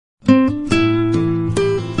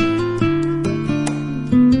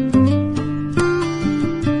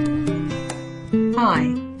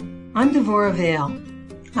Devorah Vale.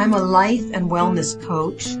 I'm a life and wellness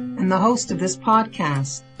coach and the host of this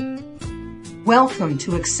podcast. Welcome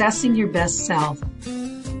to Accessing Your Best Self,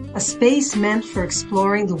 a space meant for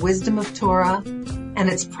exploring the wisdom of Torah and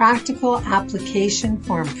its practical application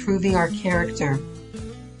for improving our character.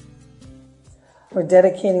 We're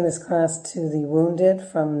dedicating this class to the wounded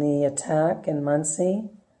from the attack in Monsey,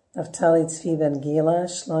 Naftali Tzvi ben Gila,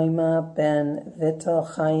 Shloima ben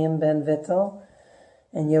Vittel, Chaim ben Vittel,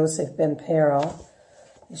 and Yosef ben Perel.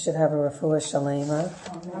 You should have a refuah shalema,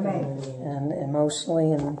 and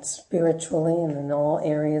emotionally and spiritually and in all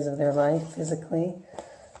areas of their life, physically.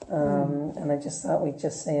 And I just thought we'd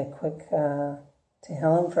just say a quick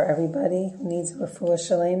Tehillim for everybody who needs a refuah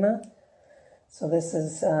shalema. So this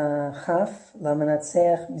is Chaf,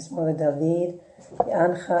 Lamanatseach, Mizmor David,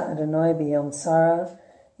 Yancha Adonai b'yom tzara,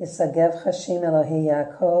 Yisagev Chashim Elohi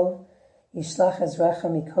Yaakov, Yishlach Ezrecha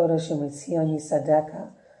Mikodesh Umitzion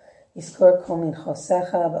Yisadeka, Yiskor Kol Min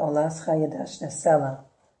Chosecha V'olascha Yadash Nesela,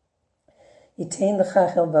 Yitain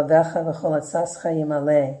L'cha Chel Bavecha V'chol Atzascha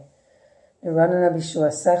Yimaleh, Niranana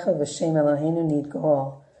B'shuasecha V'shem Eloheinu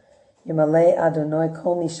Nidgol, Yimaleh Adonai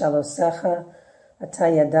Kol Mishalosecha, Ata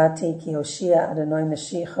Yadati Ki Hoshia Adonai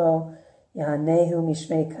Mashicho, Yahanehu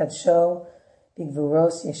Mishmei Kadsho,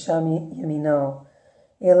 Bigvuros Yesham Yamino,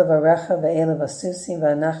 Elav Arecha ve'elav asusi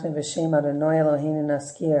ve'anachnu v'shem Adonai Eloheinu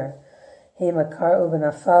naskir. Hei makaru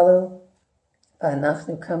v'nafalu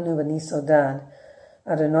ve'anachnu kamnu v'nisodad.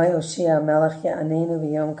 Adonai Hoshia melech ya'anenu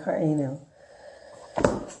v'yom kar'enu.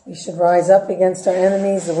 We should rise up against our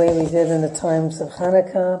enemies the way we did in the times of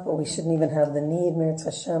Hanukkah, but we shouldn't even have the need. Mirz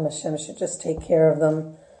Hashem, Hashem should just take care of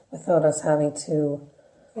them without us having to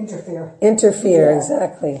interfere, yeah.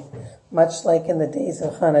 Exactly. Much like in the days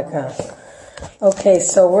of Hanukkah. Okay,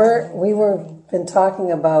 so we've been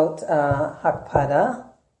talking about Hakpada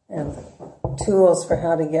and tools for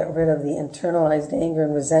how to get rid of the internalized anger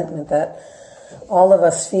and resentment that all of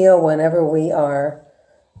us feel whenever we are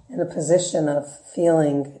in a position of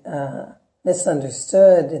feeling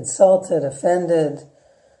misunderstood, insulted, offended.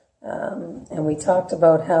 And we talked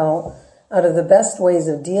about how out of the best ways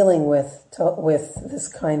of dealing with this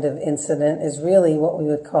kind of incident is really what we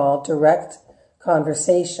would call direct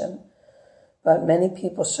conversation. But many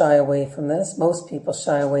people shy away from this. Most people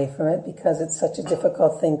shy away from it because it's such a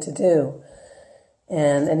difficult thing to do.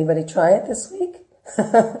 And anybody try it this week?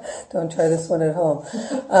 Don't try this one at home.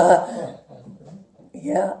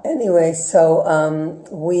 Anyway, so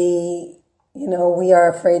we are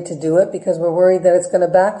afraid to do it because we're worried that it's going to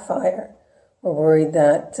backfire. We're worried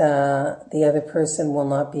that the other person will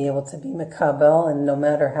not be able to be makabel, and no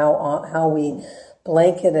matter how we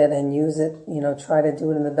blanket it and use it, try to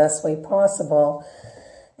do it in the best way possible.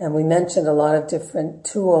 And we mentioned a lot of different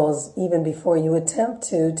tools even before you attempt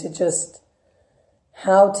to just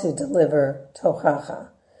how to deliver tochacha.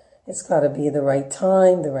 It's got to be the right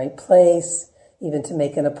time, the right place. Even to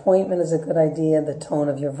make an appointment is a good idea. The tone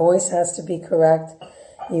of your voice has to be correct.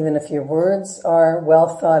 Even if your words are well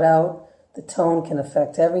thought out, the tone can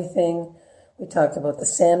affect everything. We talked about the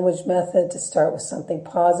sandwich method, to start with something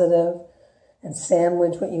positive and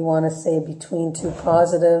sandwich what you want to say between two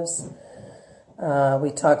positives.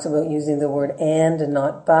 We talked about using the word and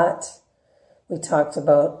not but. We talked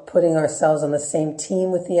about putting ourselves on the same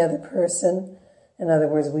team with the other person. In other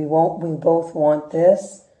words, we both want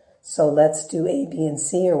this, so let's do A, B, and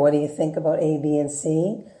C, or what do you think about A, B, and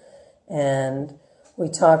C? And we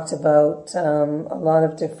talked about a lot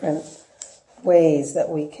of different ways that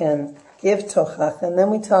we can give tochacha. And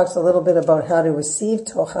then we talked a little bit about how to receive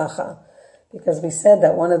tochacha, because we said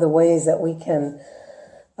that one of the ways that we can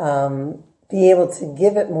be able to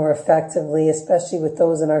give it more effectively, especially with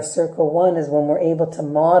those in our circle one, is when we're able to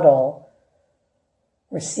model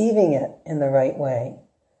receiving it in the right way.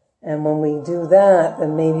 And when we do that,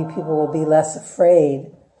 then maybe people will be less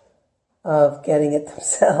afraid of getting it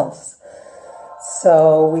themselves.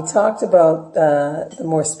 So we talked about the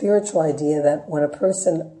more spiritual idea that when a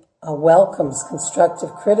person welcomes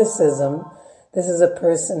constructive criticism, this is a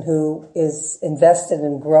person who is invested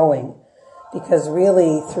in growing. Because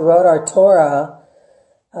really, throughout our Torah,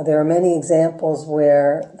 there are many examples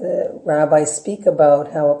where the rabbis speak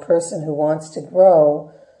about how a person who wants to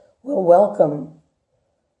grow will welcome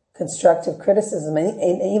constructive criticism.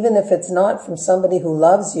 And even if it's not from somebody who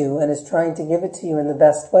loves you and is trying to give it to you in the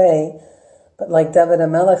best way, but like David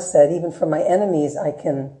HaMelech said, even from my enemies, I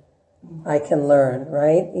can learn,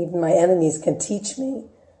 right? Even my enemies can teach me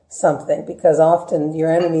something, because often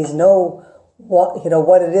your enemies know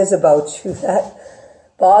what it is about you that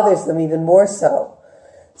bothers them even more so.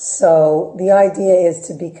 So the idea is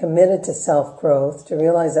to be committed to self-growth, to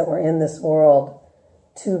realize that we're in this world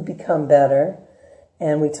to become better.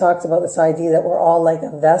 And we talked about this idea that we're all like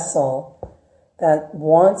a vessel that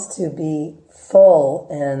wants to be full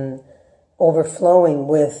and overflowing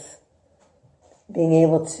with being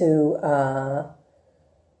able to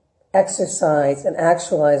exercise and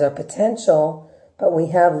actualize our potential, but we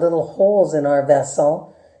have little holes in our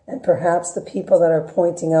vessel, and perhaps the people that are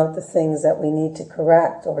pointing out the things that we need to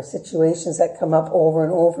correct, or situations that come up over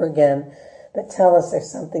and over again that tell us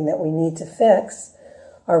there's something that we need to fix,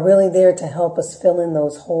 are really there to help us fill in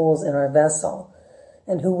those holes in our vessel.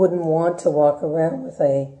 And who wouldn't want to walk around with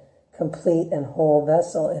a complete and whole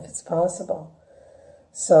vessel if it's possible?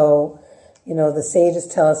 So, the sages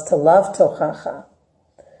tell us to love tochacha.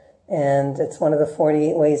 And it's one of the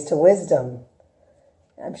 48 ways to wisdom.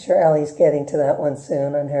 I'm sure Ellie's getting to that one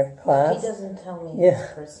soon on her class. He doesn't tell me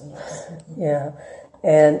personally. Yeah.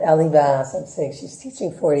 And Ellie Bass, I'm saying she's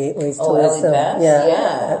teaching 48 ways to wisdom. Ellie Bass?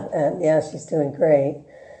 Yeah. And she's doing great.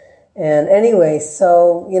 And anyway,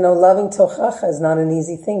 so, loving tochacha is not an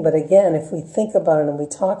easy thing. But again, if we think about it and we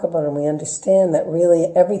talk about it and we understand that really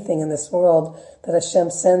everything in this world that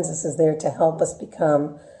Hashem sends us is there to help us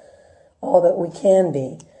become all that we can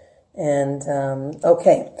be. And,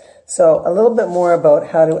 okay, so a little bit more about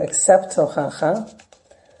how to accept tochacha.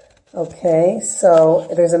 Okay, so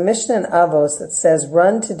there's a Mishnah in Avos that says,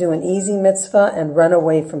 run to do an easy mitzvah and run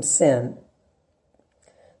away from sin.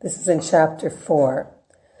 This is in chapter 4.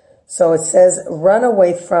 So it says, run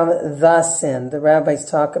away from the sin. The rabbis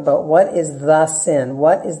talk about what is the sin.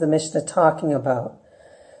 What is the Mishnah talking about?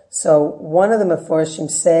 So one of the Meforshim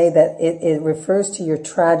say that it refers to your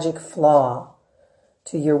tragic flaw,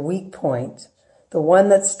 to your weak point, the one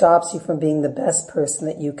that stops you from being the best person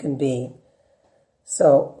that you can be.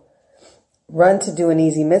 So run to do an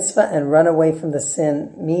easy mitzvah and run away from the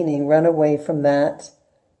sin, meaning run away from that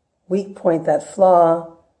weak point, that flaw.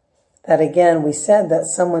 That again, we said that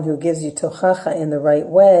someone who gives you tochacha in the right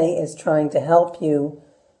way is trying to help you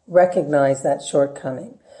recognize that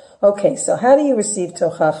shortcoming. Okay, so how do you receive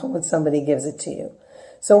tochacha when somebody gives it to you?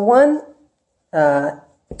 So one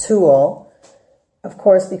tool, of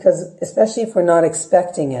course, because especially if we're not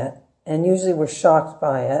expecting it, and usually we're shocked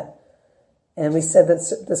by it, and we said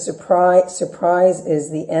that the surprise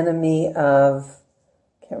is the enemy of,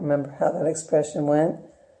 can't remember how that expression went.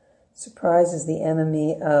 Surprise is the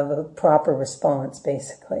enemy of a proper response,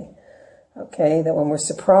 basically. Okay, that when we're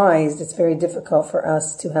surprised, it's very difficult for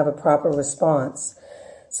us to have a proper response.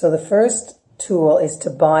 So the first tool is to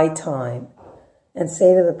buy time and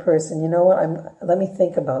say to the person, you know what, let me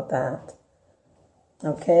think about that.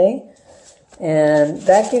 Okay? And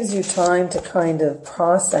that gives you time to kind of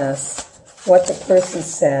process what the person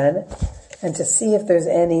said and to see if there's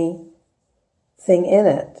anything in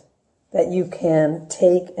it that you can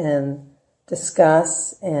take and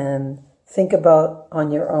discuss and think about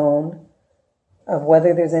on your own of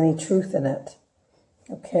whether there's any truth in it.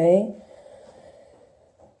 Okay?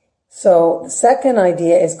 So the second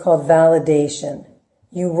idea is called validation.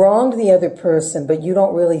 You wronged the other person, but you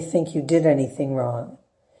don't really think you did anything wrong.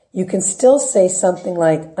 You can still say something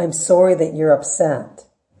like, I'm sorry that you're upset.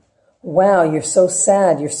 Wow, you're so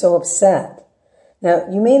sad, you're so upset. Now,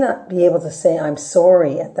 you may not be able to say, I'm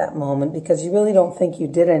sorry at that moment because you really don't think you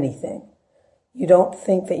did anything. You don't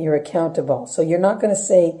think that you're accountable. So you're not going to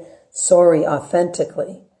say sorry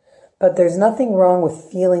authentically. But there's nothing wrong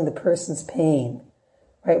with feeling the person's pain.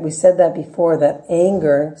 Right? We said that before, that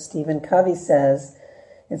anger, Stephen Covey says,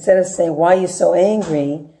 instead of saying, why are you so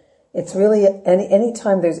angry? It's really, any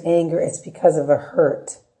time there's anger, it's because of a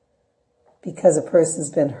hurt. Because a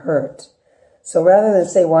person's been hurt. So rather than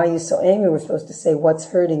say, why are you so angry, we're supposed to say,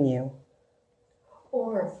 what's hurting you?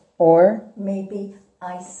 Or maybe,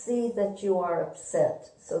 I see that you are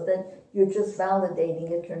upset. So then you're just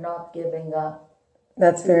validating it. You're not giving a...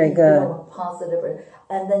 That's very good. A positive.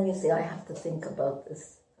 And then you say, I have to think about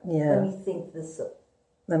this. Yeah. Let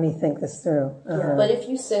me think this through. Uh-huh. Yeah. But if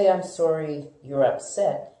you say, I'm sorry, you're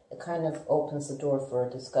upset, it kind of opens the door for a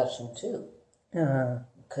discussion too.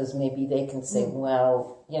 Because maybe they can say,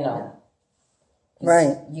 well,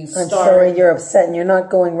 Right. I'm sorry you're upset, and you're not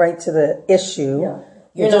going right to the issue. Yeah.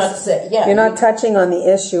 You're not touching on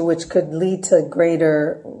the issue, which could lead to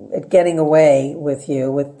greater getting away with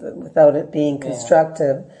you without it being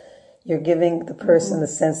constructive. You're giving the person the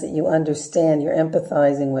sense that you understand, you're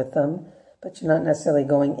empathizing with them, but you're not necessarily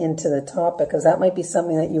going into the topic, because that might be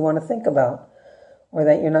something that you want to think about or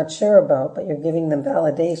that you're not sure about, but you're giving them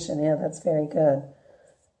validation. Yeah, that's very good.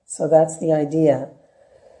 So that's the idea.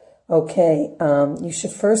 Okay, you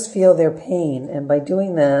should first feel their pain, and by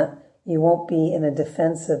doing that, you won't be in a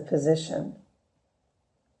defensive position.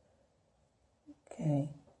 Okay.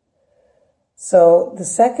 So the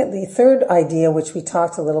third idea, which we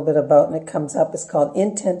talked a little bit about, and it comes up, is called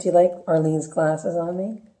intent. Do you like Arlene's glasses on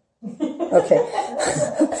me? Okay.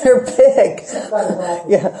 They're big.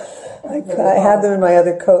 Yeah. I had them in my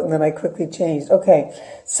other coat and then I quickly changed. Okay.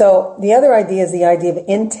 So the other idea is the idea of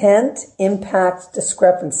intent, impact,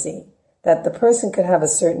 discrepancy. That the person could have a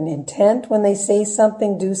certain intent when they say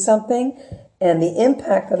something, do something, and the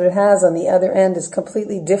impact that it has on the other end is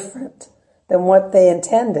completely different than what they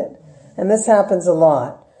intended. And this happens a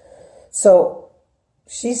lot. So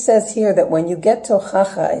she says here that when you get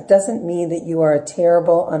tochacha, it doesn't mean that you are a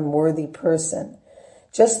terrible, unworthy person.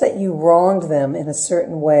 Just that you wronged them in a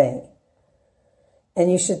certain way.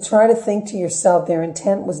 And you should try to think to yourself, their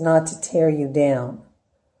intent was not to tear you down.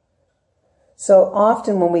 So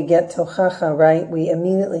often when we get tochacha, right, we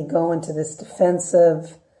immediately go into this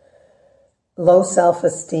defensive, low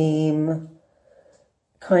self-esteem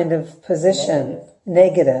kind of position.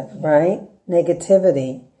 Negative, right?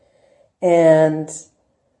 Negativity. And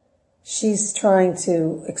she's trying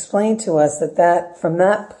to explain to us that from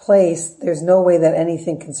that place, there's no way that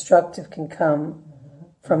anything constructive can come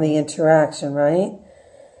from the interaction, right?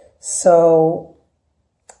 So,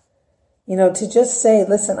 to just say,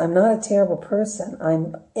 listen, I'm not a terrible person.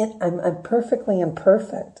 I'm perfectly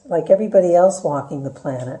imperfect, like everybody else walking the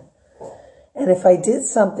planet. And if I did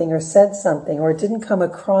something or said something or it didn't come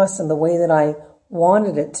across in the way that I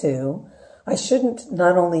wanted it to, I shouldn't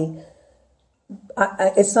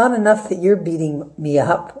it's not enough that you're beating me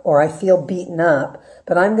up or I feel beaten up,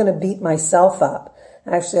 but I'm going to beat myself up.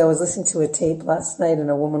 Actually, I was listening to a tape last night and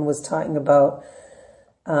a woman was talking about,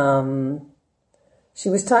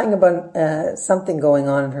 something going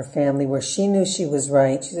on in her family where she knew she was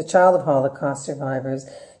right. She's a child of Holocaust survivors.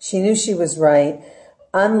 She knew she was right.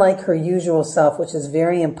 Unlike her usual self, which is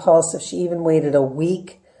very impulsive, she even waited a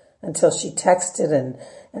week until she texted and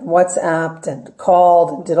WhatsApped and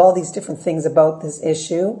called and did all these different things about this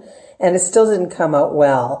issue. And it still didn't come out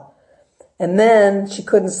well. And then she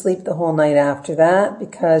couldn't sleep the whole night after that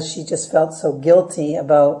because she just felt so guilty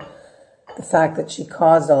about the fact that she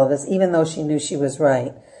caused all of this, even though she knew she was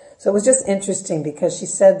right. So it was just interesting because she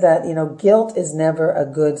said that, guilt is never a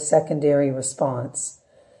good secondary response.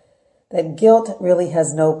 That guilt really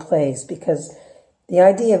has no place because the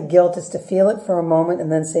idea of guilt is to feel it for a moment and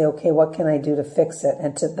then say, okay, what can I do to fix it?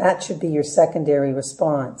 And that should be your secondary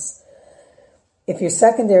response. If your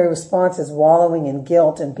secondary response is wallowing in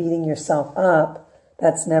guilt and beating yourself up,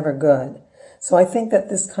 that's never good. So I think that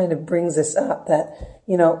this kind of brings us up that,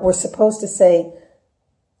 we're supposed to say,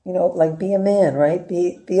 like be a man, right?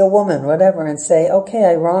 Be a woman, whatever, and say, okay,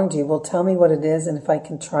 I wronged you. Well, tell me what it is. And if I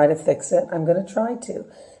can try to fix it, I'm going to try to.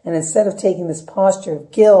 And instead of taking this posture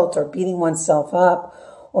of guilt or beating oneself up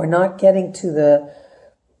or not getting to the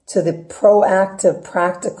proactive,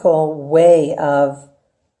 practical way of,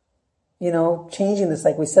 changing this,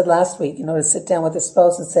 like we said last week, to sit down with a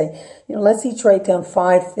spouse and say, let's each write down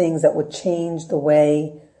 5 things that would change the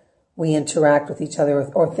way we interact with each other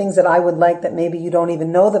or things that I would like that maybe you don't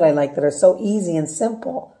even know that I like that are so easy and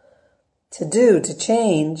simple to do, to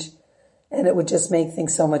change, and it would just make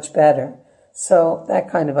things so much better. So that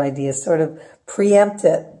kind of idea, sort of preempt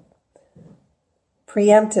it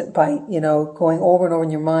by, going over and over in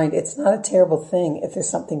your mind. It's not a terrible thing if there's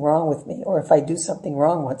something wrong with me or if I do something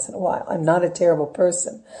wrong once in a while. I'm not a terrible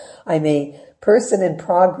person. I'm a person in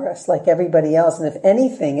progress like everybody else. And if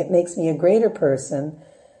anything, it makes me a greater person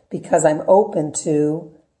because I'm open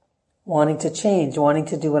to wanting to change, wanting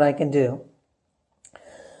to do what I can do.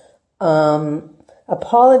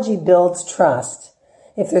 Apology builds trust.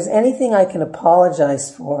 If there's anything I can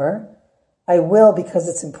apologize for, I will because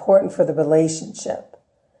it's important for the relationship.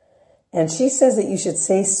 And she says that you should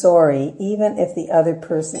say sorry even if the other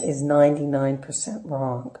person is 99%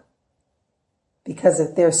 wrong. Because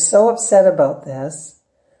if they're so upset about this,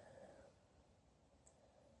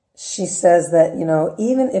 she says that,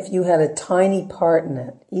 even if you had a tiny part in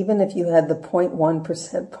it, even if you had the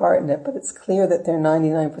 0.1% part in it, but it's clear that they're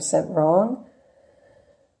 99% wrong,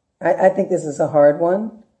 I think this is a hard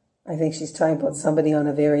one. I think she's talking about somebody on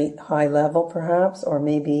a very high level, perhaps, or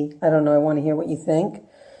maybe, I don't know, I want to hear what you think.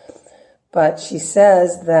 But she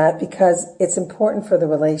says that because it's important for the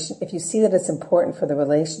if you see that it's important for the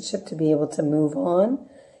relationship to be able to move on,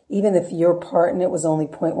 even if your part in it was only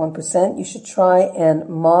 0.1%, you should try and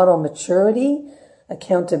model maturity,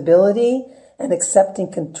 accountability, and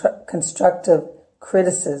accepting constructive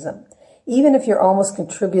criticism. Even if you're almost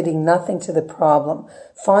contributing nothing to the problem,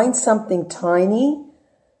 find something tiny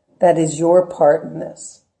that is your part in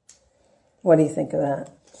this. What do you think of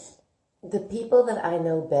that? The people that I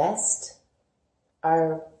know best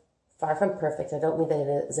are far from perfect. I don't mean that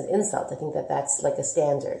it is an insult. I think that that's like a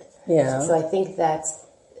standard. Yeah. So I think that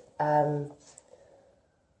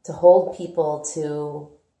to hold people to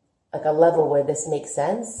like a level where this makes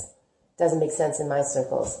sense doesn't make sense in my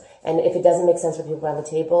circles. And if it doesn't make sense for people around the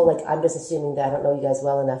table, like I'm just assuming that I don't know you guys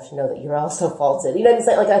well enough to know that you're also faulted. You know what I'm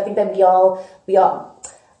saying? Like I think that we all,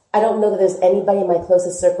 I don't know that there's anybody in my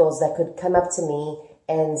closest circles that could come up to me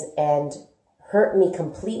and hurt me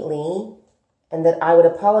completely, and that I would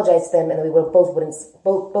apologize to them, and that we would both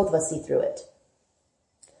of us see through it.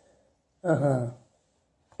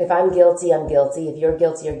 If I'm guilty, I'm guilty. If you're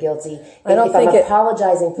guilty, you're guilty. If I'm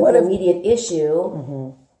apologizing for the immediate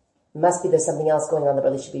issue, must be there's something else going on that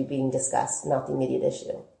really should be being discussed, not the immediate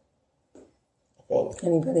issue. I think.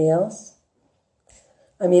 Anybody else?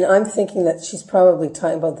 I mean, I'm thinking that she's probably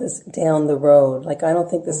talking about this down the road. Like, I don't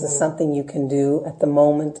think this is something you can do at the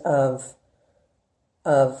moment of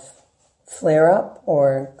flare-up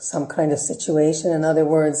or some kind of situation. In other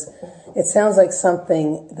words, it sounds like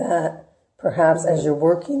something that perhaps as you're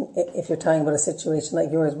working, if you're talking about a situation like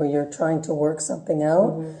yours where you're trying to work something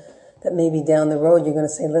out, that maybe down the road you're going to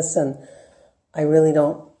say, listen, I really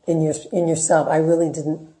don't, in yourself, I really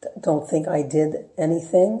don't think I did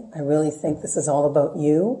anything. I really think this is all about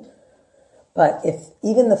you. But if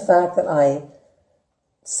even the fact that I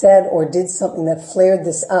said or did something that flared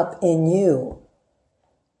this up in you,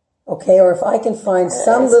 okay, or if I can find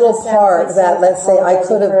some little part that, let's say, I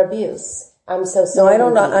could have... for abuse. I'm so sorry. No, I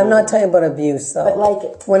don't know. I'm not talking about abuse, though. But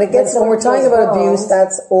like, when we're talking about abuse,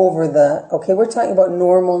 that's over okay, we're talking about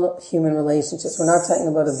normal human relationships. We're not talking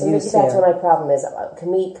about abuse. So maybe that's what my problem is.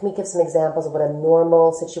 Can we give some examples of what a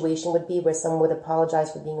normal situation would be where someone would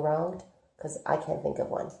apologize for being wronged? Because I can't think of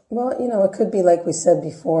one. Well, it could be like we said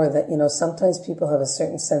before that, sometimes people have a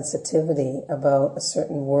certain sensitivity about a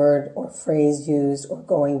certain word or phrase used or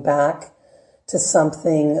going back to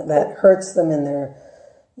something that hurts them in their,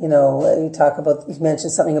 you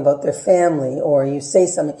mentioned something about their family or you say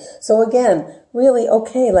something. So again, really,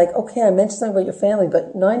 okay, I mentioned something about your family,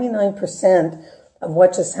 but 99% of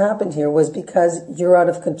what just happened here was because you're out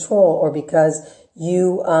of control or because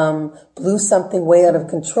you blew something way out of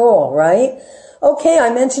control, right? Okay,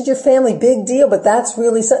 I mentioned your family, big deal, but that's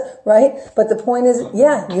really, right? But the point is,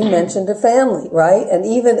 yeah, you mentioned a family, right? And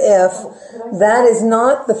even if that is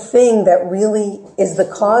not the thing that really is the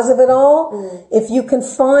cause of it all, if you can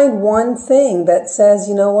find one thing that says,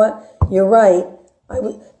 you know what, you're right,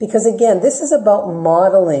 because again, this is about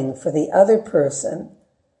modeling for the other person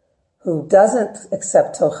who doesn't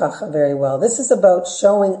accept tochacha very well. This is about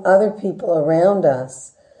showing other people around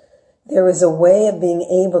us there is a way of being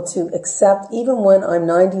able to accept, even when I'm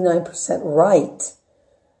 99% right,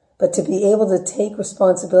 but to be able to take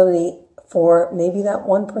responsibility for maybe that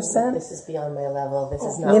 1%. This is beyond my level. This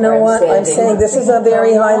is not. You know what? I'm saying this is a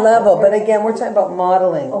very high level, but again, we're talking about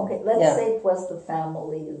modeling. Okay, let's say it was the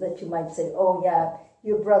family that you might say, oh yeah,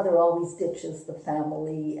 your brother always ditches the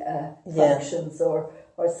family functions or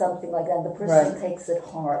something like that. And the person takes it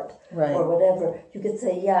hard or whatever. You could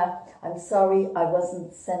say, yeah, I'm sorry, I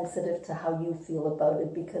wasn't sensitive to how you feel about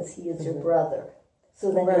it because he is your brother.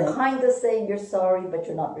 So then you're kind of saying you're sorry, but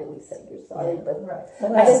you're not really saying you're sorry. But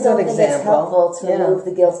I just don't think it's helpful to remove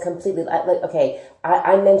the guilt completely.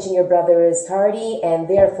 I mentioned your brother is tardy, and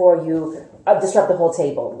therefore you disrupt the whole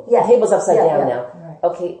table. Yeah. The table's upside down now. Right.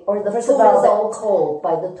 Okay. Or the food is all cold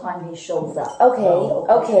by the time he shows up.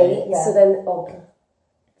 Okay. Yeah. So then,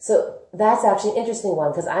 so that's actually an interesting one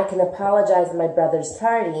because I can apologize that my brother's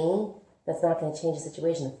tardy. That's not going to change the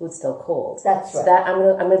situation. The food's still cold. That's right. So that I'm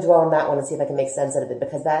going to dwell on that one and see if I can make sense out of it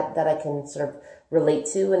because that I can sort of relate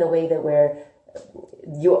to in a way that where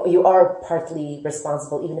you are partly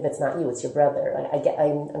responsible, even if it's not you, it's your brother. I'm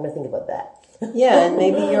going to think about that. Yeah, and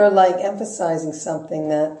maybe you're like emphasizing something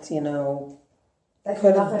that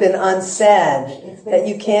could have been unsaid that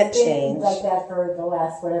you can't change. Like that for the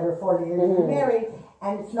last 40 years you've been married,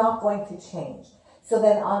 and it's not going to change. So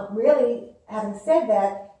then, really, having said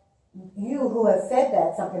that. You who have said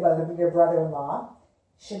that, something about your brother-in-law,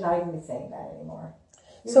 should not even be saying that anymore.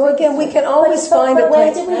 So again, we can always find a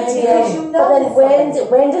when do we deal? But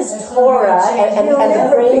then when does Torah and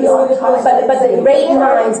the brains, but the great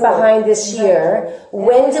minds behind this year,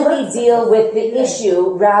 when do we deal with the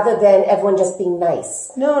issue rather than everyone just being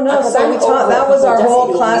nice? No. So we that was our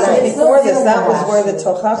whole class before this. That was where the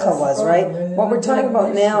tochacha was, right? What we're talking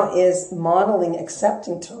about now is modeling,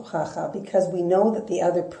 accepting tochacha, because we know that the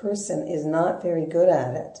other person is not very good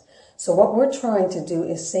at it. So what we're trying to do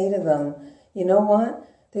is say to them, you know what?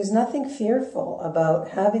 There's nothing fearful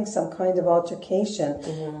about having some kind of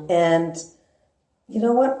altercation. And you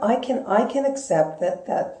know what? I can accept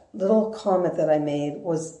that little comment that I made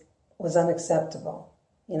was was unacceptable.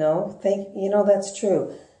 That's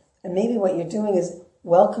true. And maybe what you're doing is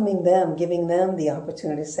welcoming them, giving them the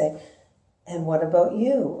opportunity to say, and what about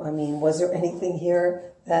you? I mean, was there anything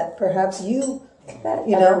here that perhaps that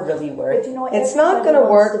really work? But it's not going to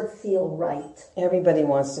work. To feel right. Everybody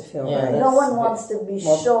wants to feel right. No one wants to be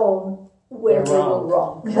shown where they were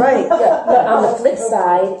wrong. Right. But on the flip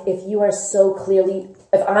side, if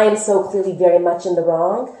I am so clearly very much in the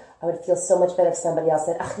wrong, I would feel so much better if somebody else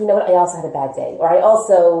said, you know what, I also had a bad day. Or I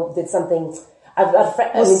also did something. I've got a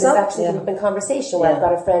friend, there's actually been conversation where I've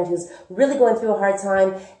got a friend who's really going through a hard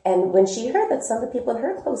time, and when she heard that some of the people in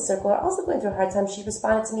her close circle are also going through a hard time, she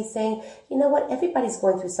responded to me saying, you know what, everybody's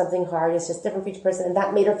going through something hard, it's just different for each person, and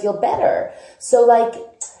that made her feel better. So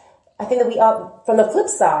I think that we all, from the flip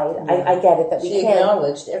side, I get it that we can't. She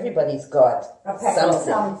acknowledged everybody's got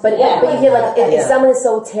something. But you hear if someone is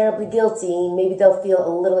so terribly guilty, maybe they'll feel a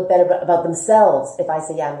little bit better about themselves if I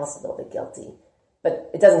say, I'm also a little bit guilty.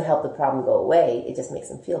 But it doesn't help the problem go away. It just makes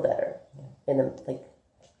them feel better. I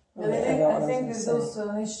think there's also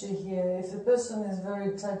an issue here. If the person is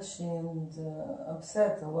very touchy and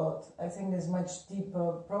upset a lot, I think there's much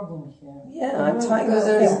deeper problem here. Yeah, I'm talking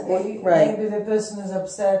because right. Maybe the person is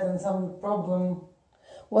upset and some problem.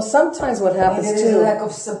 Well, sometimes what happens maybe there's a lack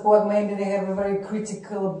of support. Maybe they have a very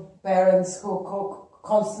critical parents who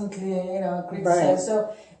constantly, criticize. Right.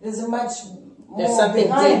 So there's a much. There's something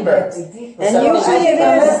deeper. And usually it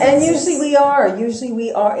is. And usually we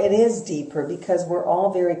are. It is deeper because we're all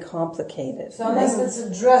very complicated. So unless it's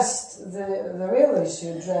addressed, the real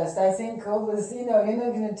issue addressed, I think always, you're not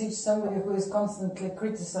going to teach somebody who is constantly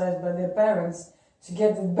criticized by their parents to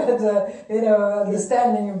get a better,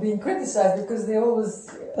 understanding of being criticized because they always.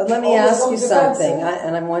 But let me ask you something,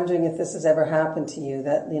 and I'm wondering if this has ever happened to you.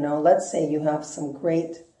 That let's say you have some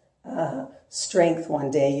great. Strength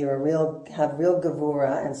one day, have real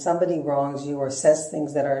gevura, and somebody wrongs you or says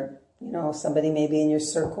things that are, somebody maybe in your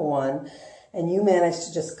circle one, and you manage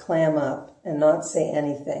to just clam up and not say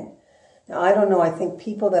anything. Now, I don't know, I think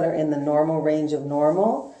people that are in the normal range of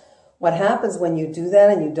normal, what happens when you do that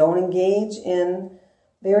and you don't engage in,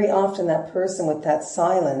 very often that person with that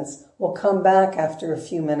silence will come back after a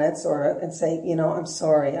few minutes and say, I'm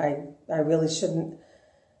sorry, I really shouldn't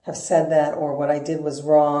have said that, or what I did was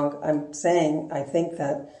wrong. I'm saying, I think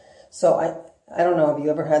that, so I don't know, have you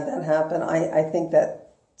ever had that happen? I think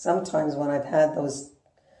that sometimes when I've had those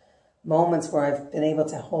moments where I've been able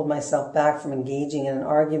to hold myself back from engaging in an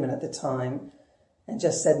argument at the time and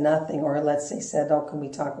just said nothing, or let's say said, can we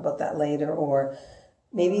talk about that later? Or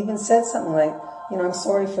maybe even said something like, I'm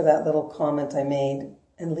sorry for that little comment I made,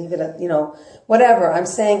 and leave it at, whatever. I'm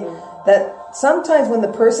saying that sometimes when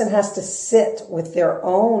the person has to sit with their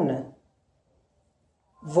own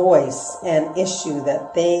voice and issue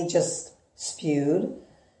that they just spewed,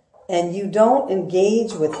 and you don't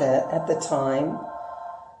engage with it at the time,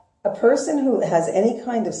 a person who has any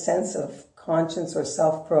kind of sense of conscience or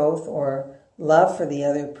self-growth or love for the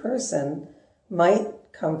other person might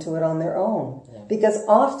come to it on their own. Yeah. Because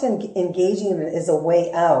often engaging in it is a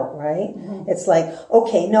way out, right? Mm-hmm. It's like,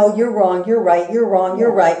 okay, no, you're wrong, you're right, you're wrong,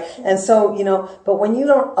 you're right. And so, but when you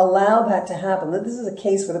don't allow that to happen, this is a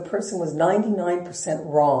case where the person was 99%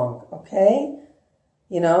 wrong, okay?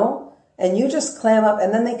 And you just clam up,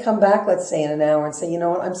 and then they come back, let's say in an hour, and say, you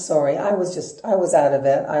know what, I'm sorry, I was out of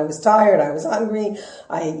it, I was tired, I was hungry,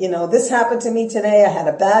 this happened to me today, I had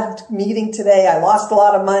a bad meeting today, I lost a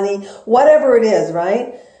lot of money, whatever it is,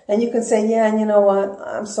 right? And you can say, yeah, and you know what,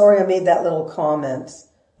 I'm sorry I made that little comment,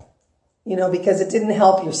 because it didn't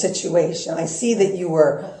help your situation. I see that you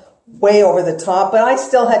were way over the top, but I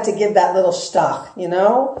still had to give that little shtak,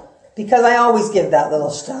 because I always give that little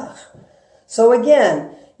shtak. So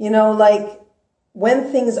again,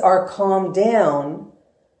 when things are calmed down,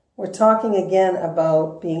 we're talking again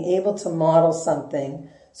about being able to model something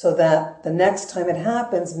so that the next time it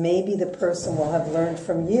happens, maybe the person will have learned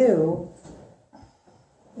from you,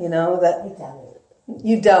 that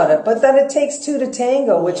you doubt it, but that it takes two to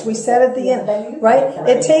tango, which we said at the end, right?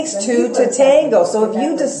 It takes two to tango. So if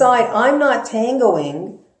you decide I'm not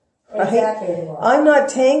tangoing, right? I'm not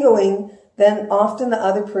tangoing, then often the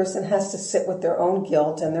other person has to sit with their own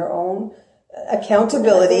guilt and their own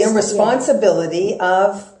accountability and responsibility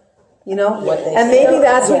of, and maybe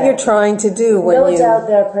that's what you're trying to do when no doubt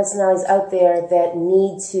there are personalities out there that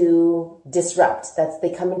need to disrupt. They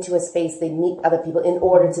come into a space, they meet other people in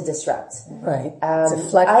order to disrupt. Right.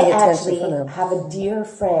 I actually have a dear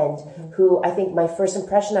friend who I think my first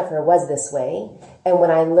impression of her was this way. And when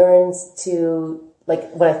I learned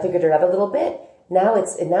when I figured her out a little bit, now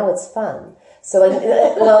it's fun. So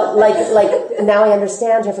like now I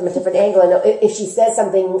understand her from a different angle. And if she says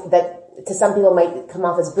something that to some people might come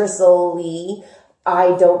off as bristly,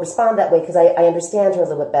 I don't respond that way because I understand her a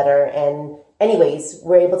little bit better. And anyways,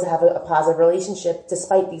 we're able to have a positive relationship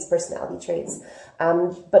despite these personality traits.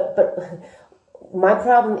 But my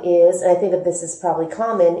problem is, and I think that this is probably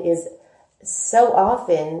common, is so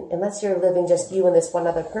often, unless you're living just you and this one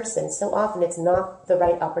other person, so often it's not the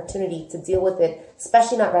right opportunity to deal with it,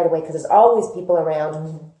 especially not right away, because there's always people around.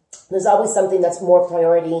 Mm-hmm. There's always something that's more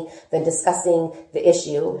priority than discussing the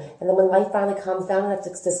issue. And then when life finally calms down enough to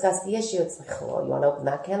discuss the issue, it's like, oh, you want to open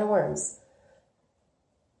that can of worms?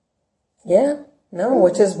 Yeah. No,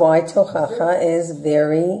 which is why tochacha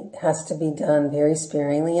has to be done very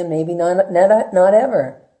sparingly and maybe not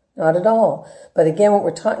ever. Not at all. But again, what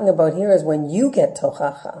we're talking about here is when you get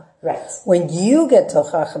tochacha. Right. When you get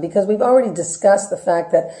tochacha, because we've already discussed the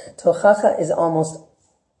fact that tochacha is almost,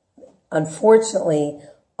 unfortunately,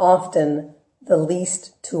 often the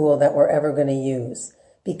least tool that we're ever going to use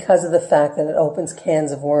because of the fact that it opens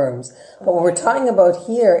cans of worms. But what we're talking about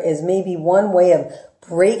here is maybe one way of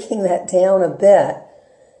breaking that down a bit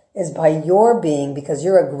is by your being, because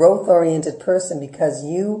you're a growth-oriented person, because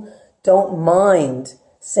you don't mind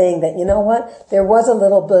saying that, you know what, there was a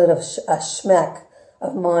little bit of a schmeck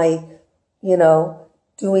of my,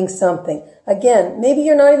 doing something. Again, maybe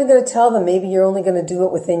you're not even going to tell them. Maybe you're only going to do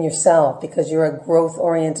it within yourself because you're a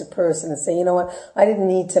growth-oriented person and say, you know what, I didn't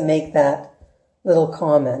need to make that little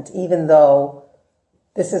comment, even though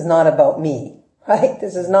this is not about me, right?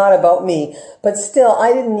 This is not about me. But still,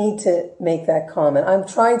 I didn't need to make that comment. I'm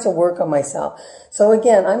trying to work on myself. So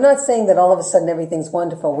again, I'm not saying that all of a sudden everything's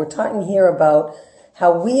wonderful. We're talking here about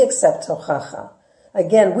how we accept tochacha.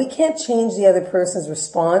 Again, we can't change the other person's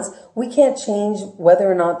response. We can't change whether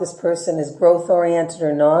or not this person is growth-oriented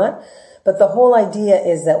or not. But the whole idea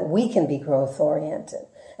is that we can be growth-oriented.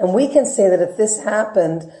 And we can say that if this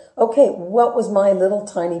happened, okay, what was my little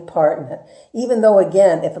tiny part in it? Even though,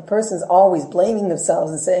 again, if a person's always blaming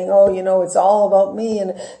themselves and saying, oh, it's all about me,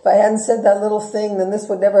 and if I hadn't said that little thing, then this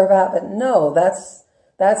would never have happened. No, that's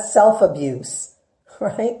self-abuse,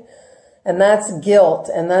 right? And that's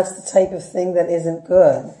guilt, and that's the type of thing that isn't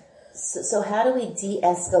good. So how do we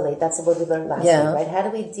de-escalate? That's what we learned last week, right? How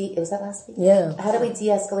do we was that last week? Yeah. How do we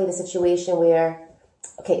de-escalate a situation where,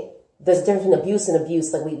 okay, there's a difference between abuse and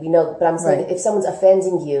abuse, like we know, but I'm saying if someone's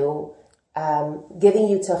offending you, giving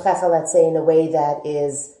you tochacha, let's say, in a way that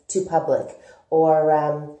is too public,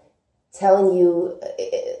 or telling you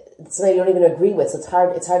something you don't even agree with, so it's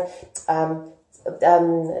hard,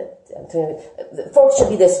 folks should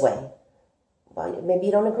be this way. Well, maybe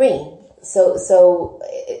you don't agree. So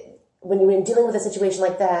when you're dealing with a situation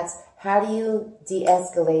like that, how do you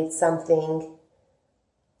de-escalate something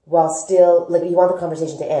while still, like, you want the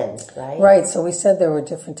conversation to end, right? Right. So we said there were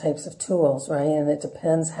different types of tools, right? And it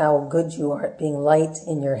depends how good you are at being light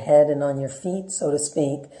in your head and on your feet, so to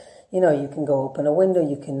speak. You can go open a window,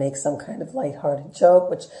 you can make some kind of lighthearted joke,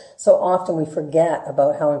 which so often we forget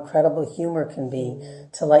about how incredible humor can be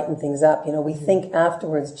to lighten things up. We think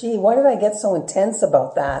afterwards, gee, why did I get so intense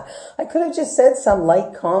about that? I could have just said some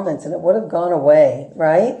light comments and it would have gone away,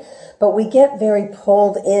 right? But we get very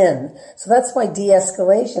pulled in. So that's why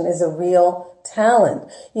de-escalation is a real talent.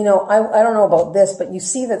 I don't know about this, but you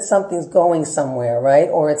see that something's going somewhere, right?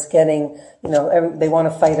 Or it's getting, they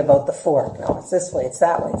want to fight about the fork. No, it's this way, it's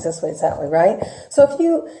that way, it's this way, it's that way, right? So if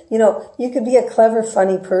you could be a clever,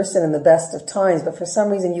 funny person in the best of times, but for some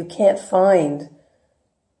reason you can't find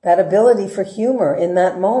that ability for humor in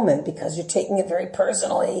that moment because you're taking it very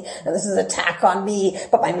personally and this is an attack on me,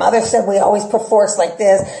 but my mother said we always put forks like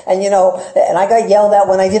this and and I got yelled at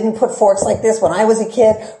when I didn't put forks like this when I was a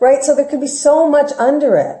kid, right? So there could be so much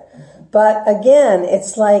under it. But again,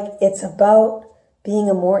 it's about being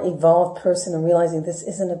a more evolved person and realizing this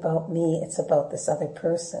isn't about me, it's about this other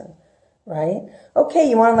person. Right? Okay,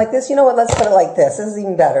 you want them like this? You know what? Let's put it like this. This is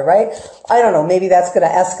even better, right? I don't know. Maybe that's going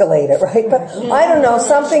to escalate it, right? But I don't know.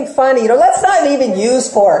 Something funny. Let's not even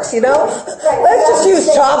use forks, Let's just use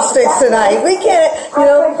chopsticks tonight. We can't,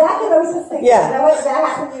 Exactly what I was just thinking. Yeah. That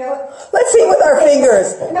happened, Let's eat with our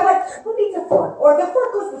fingers. You know what? Who needs a fork? Or the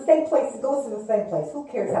fork goes to the same place, it goes to the same place. Who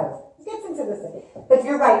cares how it gets into the same? But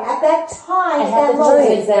you're right. At that time, I have to choose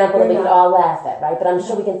an example that we can all laugh at, right? But I'm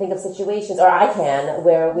sure we can think of situations, or I can,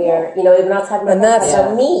 where we're, we're not talking about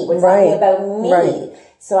me. We're talking about me. Right.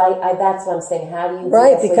 So I that's what I'm saying. How do you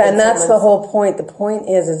and that's the whole point. The point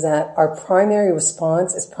is that our primary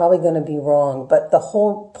response is probably going to be wrong, but the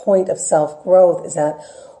whole point of self-growth is that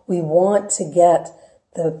we want to get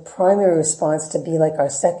the primary response to be like our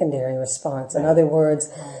secondary response. In other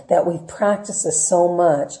words, that we've practiced this so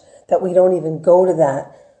much that we don't even go to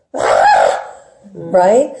that.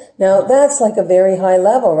 Right? Now that's like a very high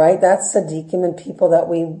level, right? That's tzaddikim and people that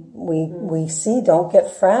we see don't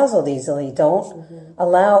get frazzled easily. Don't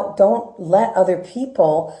let other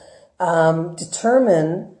people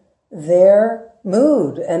determine their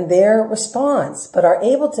mood and their response, but are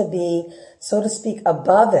able to be, so to speak,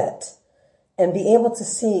 above it and be able to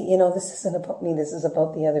see, this isn't about me, this is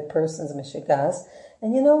about the other person's mishigas.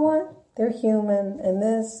 And you know what? They're human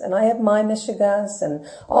and I have my mishigas and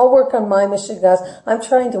I'll work on my mishigas. I'm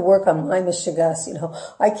trying to work on my mishigas,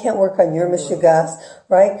 I can't work on your mishigas,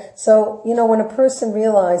 right? So, when a person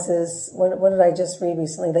realizes, what did I just read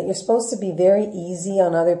recently? That you're supposed to be very easy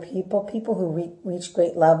on other people who reach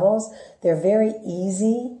great levels. They're very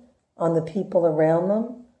easy on the people around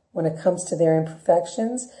them when it comes to their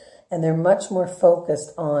imperfections. And they're much more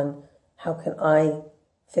focused on how can I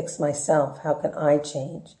fix myself? How can I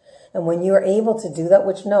change? And when you're able to do that,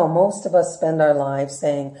 which most of us spend our lives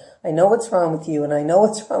saying, I know what's wrong with you and I know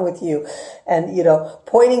what's wrong with you. And,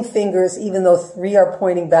 pointing fingers, even though 3 are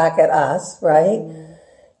pointing back at us, right?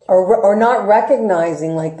 Or not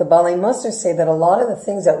recognizing, like the Balei Mussar say, that a lot of the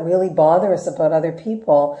things that really bother us about other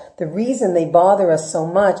people, the reason they bother us so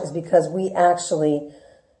much is because we actually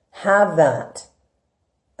have that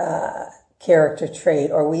character trait,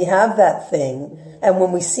 or we have that thing. And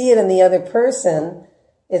when we see it in the other person,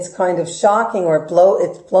 it's kind of shocking, or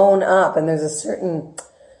it's blown up, and there's a certain,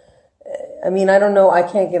 I don't know, I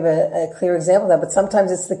can't give a clear example of that, but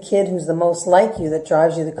sometimes it's the kid who's the most like you that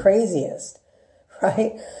drives you the craziest,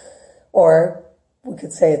 right? Or we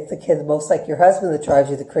could say it's the kid most like your husband that drives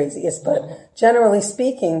you the craziest, but generally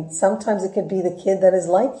speaking, sometimes it could be the kid that is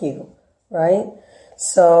like you, right?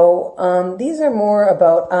 So these are more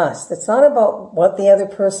about us. It's not about what the other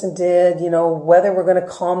person did, whether we're going to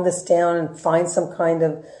calm this down and find some kind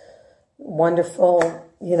of wonderful,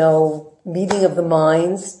 meeting of the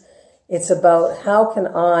minds. It's about how can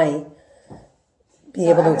I be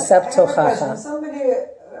able to accept tochacha. Somebody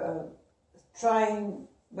trying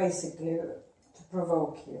basically to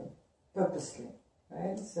provoke you purposely,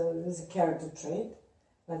 right? So there's a character trait,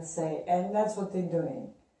 let's say, and that's what they're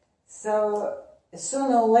doing. So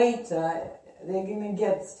sooner or later, they're going to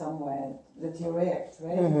get somewhere that you react,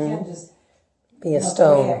 right? You can't just be a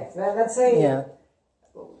stone. React, right? Let's say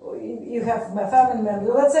you have my family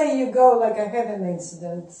member. Let's say you go, like I had an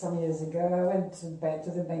incident some years ago. I went to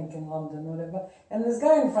the bank in London, whatever, and this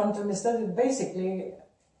guy in front of me started basically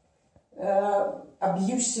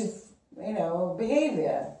abusive,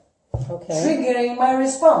 behavior. Okay. Triggering my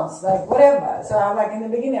response, like whatever. So I'm like, in the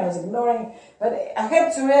beginning I was ignoring, but I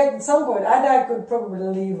had to react at some point. I could probably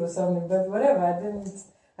leave or something, but whatever. I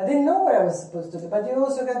didn't know what I was supposed to do. But you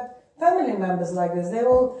also got family members like this. They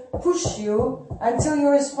will push you until you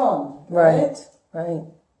respond. Right.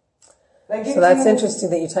 Like so that's interesting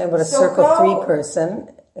that you're talking about a circle 3 person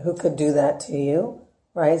who could do that to you.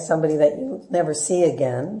 Right, somebody that you never see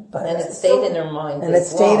again, but and it stayed in their mind. And it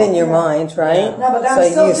stayed in your mind, right? Yeah. No, but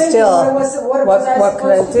I'm so you still, what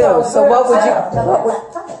could I do? So what would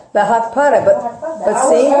the hakpara? But I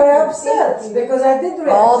see, was very upset because I did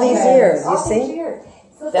react. All these years, you see.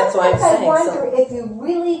 So that's why I'm saying. I wonder if you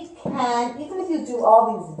really can, even if you do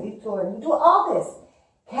all these vitor and you do all this,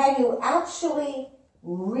 can you actually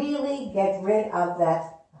really get rid of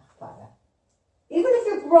that hakpara? Even if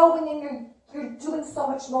you're growing and you're doing so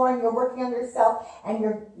much more and you're working on yourself and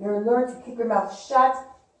you're learning to keep your mouth shut,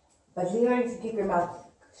 but learning to keep your mouth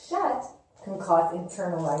shut can cause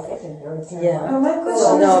internalization. My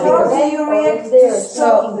question is, how do you react to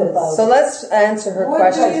so let's answer her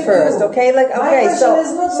question first, okay? My question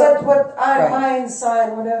is not what my inside,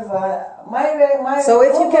 whatever. So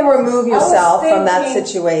if you can remove yourself from that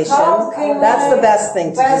situation, that's the best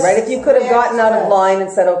thing to do, right? If you could have gotten out of line and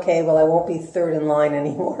said, okay, well, I won't be 3rd in line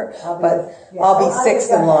anymore, but I'll be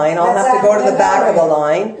 6th in line. I'll have to go to the back of the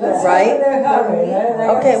line, right?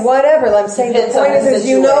 Okay, whatever. I'm saying the point is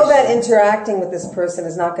you know that interacting with this person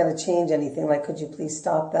is not going to change anything. Like, could you please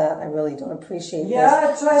stop that? I really don't appreciate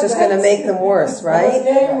this. It's just going to make them worse, right?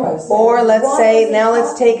 Or let's say, now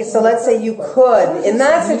let's take it. So let's say you could, in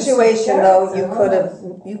that situation, though, you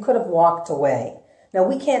could have walked away. Now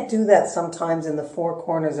we can't do that sometimes in the 4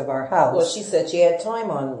 corners of our house. Well, she said she had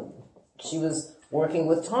time on. She was working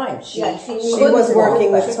with time. She was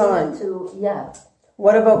working with time.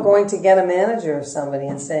 What about going to get a manager or somebody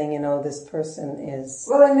and saying, this person is...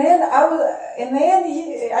 Well, in the end,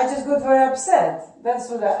 I just got very upset. That's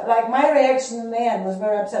what my reaction in the end was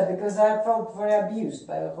very upset because I felt very abused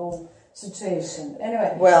by the whole situation.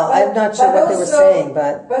 Anyway. Well, I'm not sure what they were saying,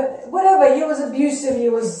 but whatever, he was abusive, he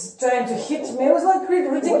was trying to hit me. It was like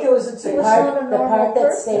ridiculous. The part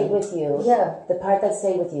that stayed with you, the part that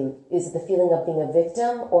stayed with you, is it the feeling of being a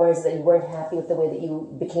victim, or is it that you weren't happy with the way that you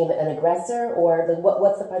became an aggressor, or like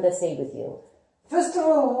what's the part that stayed with you? First of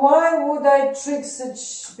all, why would I trick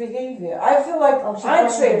such behavior? I feel like I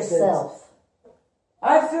tricked it.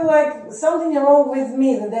 I feel like something wrong with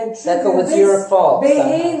me that I triggered this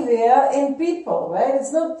behavior in people, right?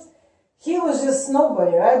 It's not, he was just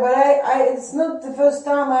nobody, right? But it's not the first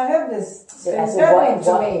time I have this happening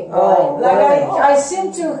to me. I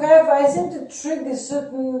seem to trigger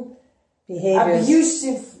certain behaviors,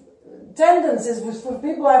 abusive tendencies with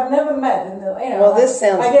people I've never met. And, well, this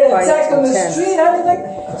sounds I get attacked on the street.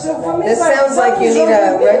 So for me, this sounds like you need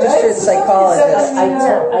a registered psychologist.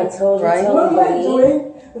 I totally What am I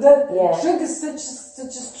doing? That triggers such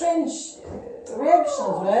a strange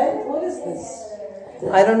reactions, right? What is this?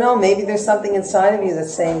 I don't know. Maybe there's something inside of you that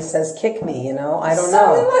says, kick me, I don't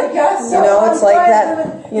know. Something like that. It's like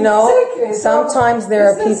that. Sometimes there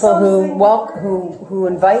are people who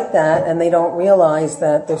invite that and they don't realize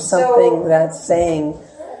that there's something that's saying,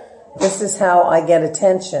 this is how I get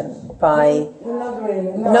attention by... Not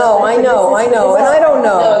really. No, I know, and I don't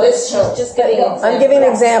know. No, she's just giving an example. I'm giving an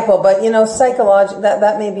example, but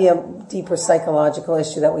that may be a deeper psychological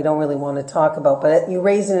issue that we don't really want to talk about. But you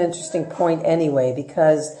raise an interesting point anyway,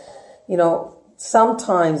 because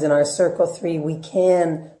sometimes in our circle 3 we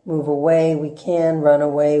can move away, we can run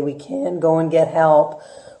away, we can go and get help.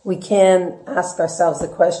 We can ask ourselves the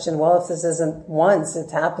question, well, if this isn't once,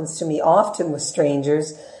 it happens to me often with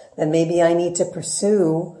strangers, then maybe I need to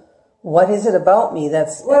pursue what is it about me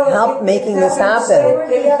that's making this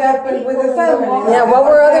happen. It happened with the family. Yeah, what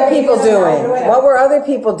were other people doing? What were other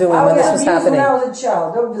people doing when this was happening? When I was a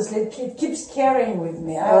child, obviously, it keeps carrying with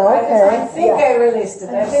me. I think I released it.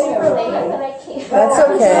 That's okay.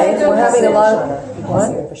 We're having a lot of... What?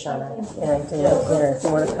 Yeah, I do have dinner. If you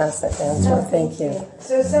want to pass that down to her, thank you.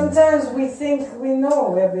 So sometimes we think we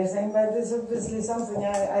know everything, but there's obviously something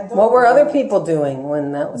I don't know. What were other people doing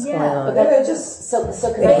when that was going on? They were just...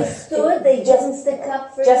 They didn't stick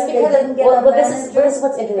up for just you. because this is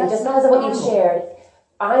what's interesting. Just because of what you shared,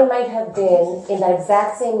 I might have been in that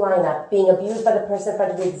exact same lineup, being abused by the person in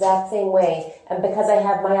front of the exact same way, and because I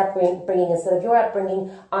have my upbringing instead of your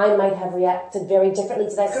upbringing, I might have reacted very differently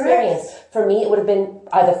to that experience. For me, it would have been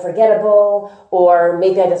either forgettable, or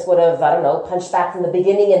maybe I just would have, punched back from the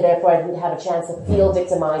beginning, and therefore I didn't have a chance to feel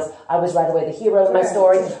victimized. I was right away the hero of my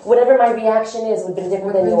story. Whatever my reaction is would have been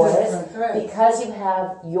different than yours. Because you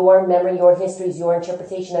have your memory, your histories, your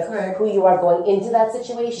interpretation of who you are going into that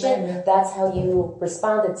situation, that's how you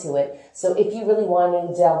responded to it. So if you really want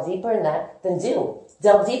to delve deeper in that, then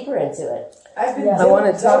delve deeper into it. I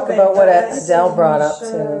want to talk about what Adele brought up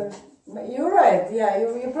too. You're right. Yeah,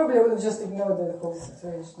 you probably would have just ignored the whole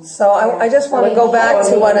situation. So I just want to go back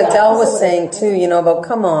to what Adele was saying too. About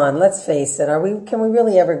come on, let's face it. Can we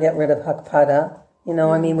really ever get rid of Hakpada?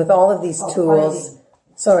 With all of these tools.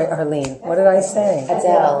 Sorry, Arlene. What did I say?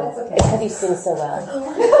 Adele. Because you sing so well.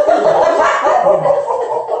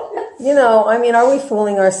 Are we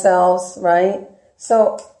fooling ourselves, right?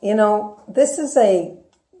 So, this is a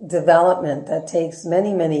development that takes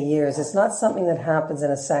many, many years. It's not something that happens in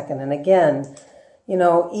a second. And again,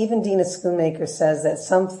 even Dina Schoonmaker says that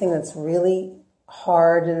something that's really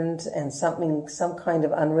hardened and some kind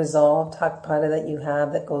of unresolved Hakpada that you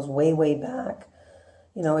have that goes way, way back,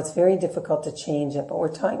 it's very difficult to change it. But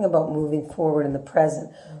we're talking about moving forward in the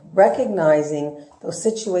present, recognizing those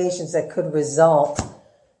situations that could result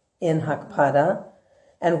in Hakpada,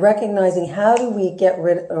 and recognizing how do we get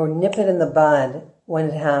rid or nip it in the bud when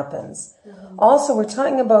it happens. Also, we're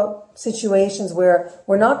talking about situations where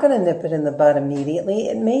we're not going to nip it in the bud immediately.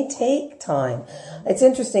 It may take time. It's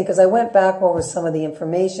interesting because I went back over some of the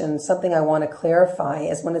information. Something I want to clarify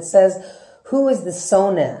is when it says, who is the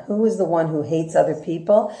soneh? Who is the one who hates other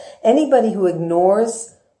people? Anybody who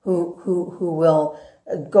ignores, who will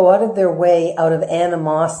go out of their way out of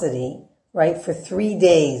animosity, right? For 3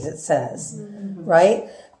 days, it says, right?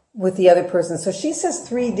 With the other person. So she says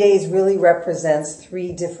 3 days really represents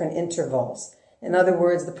 3 different intervals. In other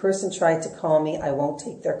words, the person tried to call me, I won't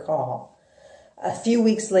take their call. A few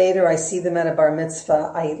weeks later, I see them at a bar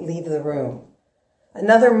mitzvah, I leave the room.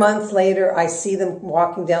 Another month later, I see them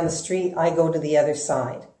walking down the street, I go to the other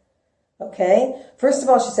side. Okay? First of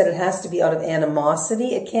all, she said it has to be out of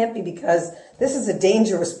animosity. It can't be because this is a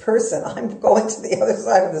dangerous person. I'm going to the other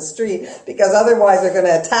side of the street because otherwise they're going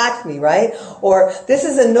to attack me, right? Or this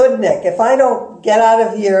is a nudnik. If I don't get out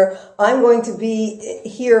of here, I'm going to be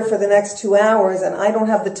here for the next 2 hours and I don't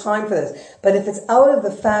have the time for this. But if it's out of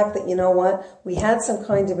the fact that, you know what, we had some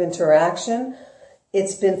kind of interaction,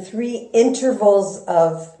 it's been 3 intervals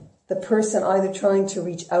of the person either trying to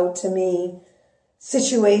reach out to me,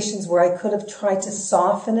 situations where I could have tried to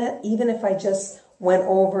soften it, even if I just went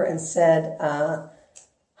over and said,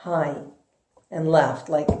 hi, and left,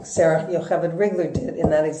 like Sarah Yocheved Rigler did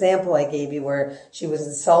in that example I gave you where she was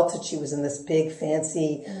insulted. She was in this big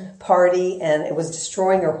fancy party and it was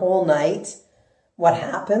destroying her whole night. What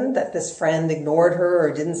happened? That this friend ignored her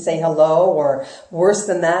or didn't say hello or worse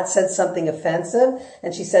than that, said something offensive.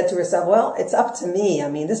 And she said to herself, well, it's up to me. I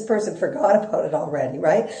mean, this person forgot about it already,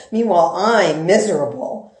 right? Meanwhile, I'm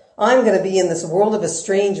miserable. I'm going to be in this world of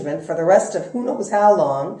estrangement for the rest of who knows how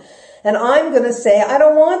long. And I'm going to say, I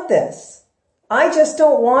don't want this. I just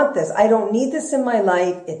don't want this. I don't need this in my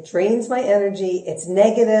life. It drains my energy. It's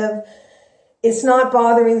negative. It's not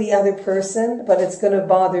bothering the other person, but it's going to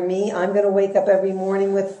bother me. I'm going to wake up every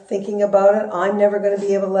morning with thinking about it. I'm never going to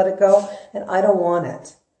be able to let it go, and I don't want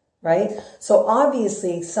it, right? So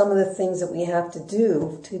obviously, some of the things that we have to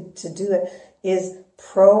do to do it is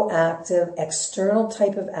proactive, external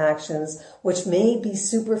type of actions, which may be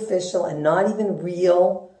superficial and not even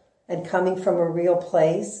real and coming from a real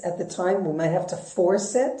place at the time. We might have to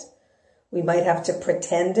force it. We might have to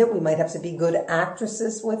pretend it. We might have to be good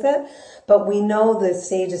actresses with it. But we know the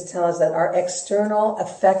sages tell us that our external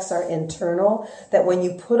affects our internal, that when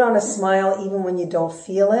you put on a smile, even when you don't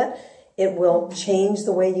feel it, it will change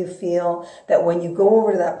the way you feel. That when you go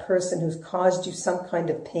over to that person who's caused you some kind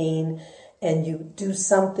of pain and you do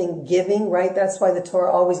something giving, right? That's why the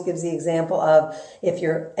Torah always gives the example of if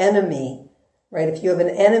your enemy, right? If you have an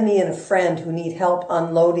enemy and a friend who need help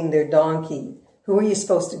unloading their donkey, who are you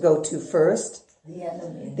supposed to go to first? The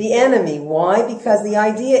enemy. The enemy. Why? Because the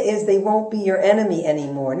idea is they won't be your enemy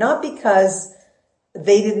anymore. Not because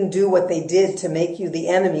they didn't do what they did to make you the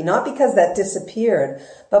enemy. Not because that disappeared.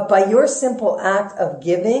 But by your simple act of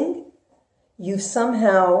giving, you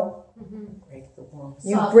somehow break the wall.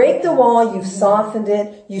 You break the wall, you've softened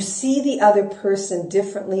it. You see the other person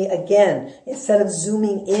differently. Again, instead of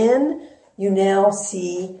zooming in, you now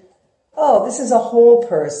see, oh, this is a whole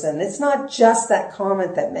person. It's not just that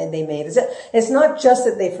comment that they made. It's not just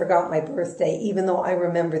that they forgot my birthday, even though I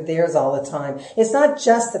remember theirs all the time. It's not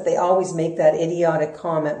just that they always make that idiotic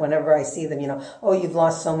comment whenever I see them, oh, you've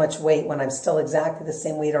lost so much weight when I'm still exactly the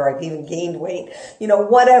same weight, or I've even gained weight,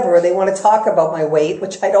 whatever. They want to talk about my weight,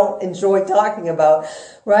 which I don't enjoy talking about,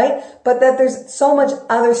 right? But that there's so much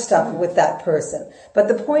other stuff with that person. But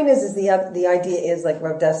the point is the idea is, like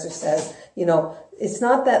Rav Dessler says, it's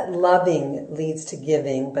not that loving leads to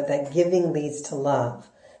giving, but that giving leads to love.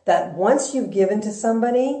 That once you've given to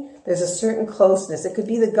somebody, there's a certain closeness. It could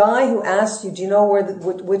be the guy who asked you, do you know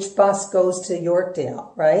which bus goes to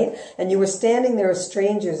Yorkdale, right? And you were standing there as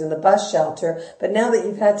strangers in the bus shelter, but now that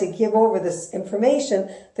you've had to give over this information,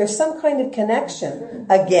 there's some kind of connection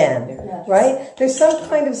again, right? There's some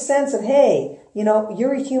kind of sense of, hey,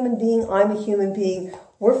 you're a human being, I'm a human being.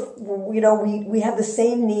 We have the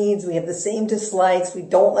same needs. We have the same dislikes. We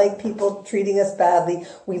don't like people treating us badly.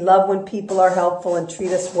 We love when people are helpful and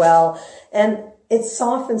treat us well. And it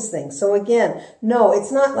softens things. So again, no,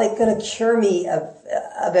 it's not like going to cure me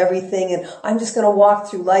of everything. And I'm just going to walk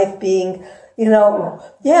through life being, being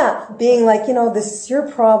like, this is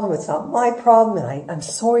your problem. It's not my problem. And I'm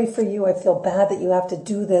sorry for you. I feel bad that you have to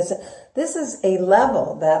do this. This is a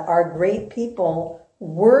level that our great people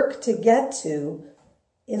work to get to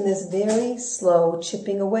in this very slow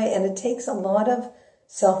chipping away. And it takes a lot of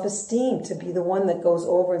self-esteem to be the one that goes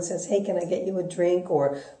over and says, hey, can I get you a drink?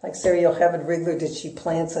 Or like Sarah Yocheved Rigler did, she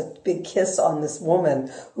plants a big kiss on this woman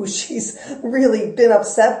who she's really been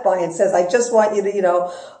upset by and says, I just want you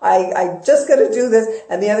to, I just got to do this.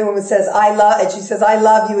 And the other woman says, and she says, I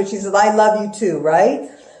love you. And she says, I love you too, right?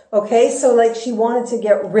 Okay, so like she wanted to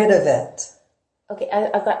get rid of it. Okay,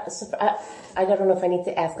 I don't know if I need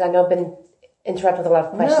to ask. I know I've been interrupt with a lot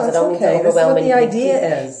of questions. No, it's I don't okay. need to overwhelm this is what the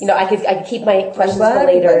idea is. I could keep my questions for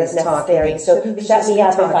later if necessary. So shut me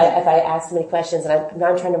up if I ask so many questions. And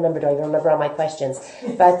I'm trying to remember. Do I remember all my questions?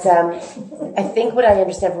 But I think what I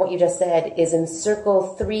understand from what you just said is in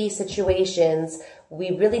circle 3 situations,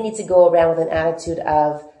 we really need to go around with an attitude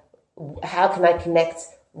of how can I connect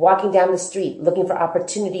walking down the street, looking for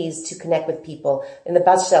opportunities to connect with people, in the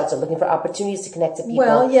bus shelter, looking for opportunities to connect to people.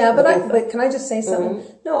 Well, yeah, but can I just say something?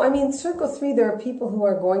 Mm-hmm. No, I mean, circle 3, there are people who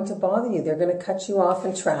are going to bother you. They're going to cut you off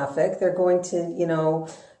in traffic. They're going to,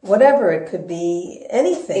 whatever, it could be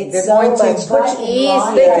anything. It's so much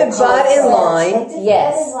easier. They could butt in line.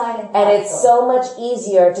 Yes. And it's so much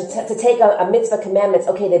easier to take a mitzvah commandments.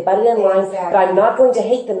 Okay, they butted in line, but I'm not going to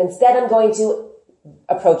hate them. Instead, I'm going to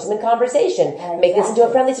approach them in conversation, make this into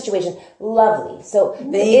a friendly situation. Lovely. So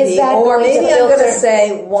maybe I'm going to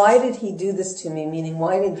say, why did he do this to me? Meaning,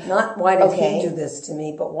 why did he do this to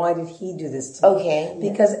me, but why did he do this to me? Okay.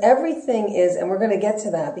 Because everything is, and we're going to get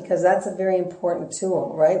to that because that's a very important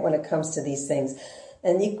tool, right? When it comes to these things.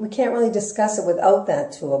 And we can't really discuss it without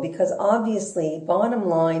that tool because obviously, bottom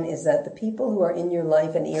line is that the people who are in your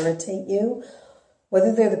life and irritate you,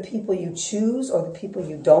 whether they're the people you choose or the people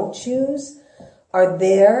you don't choose, are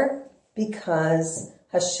there because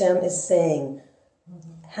Hashem is saying,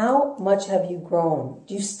 how much have you grown?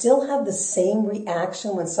 Do you still have the same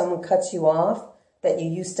reaction when someone cuts you off that you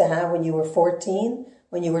used to have when you were 14,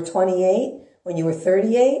 when you were 28, when you were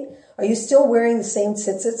 38? Are you still wearing the same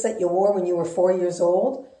tzitzits that you wore when you were 4 years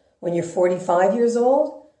old, when you're 45 years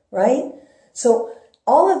old, right? So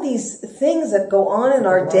all of these things that go on in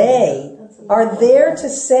our day are there to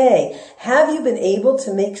say, have you been able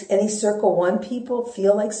to make any Circle 1 people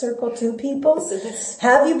feel like Circle 2 people?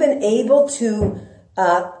 Have you been able to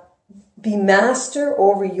be master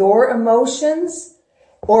over your emotions?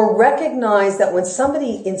 Or recognize that when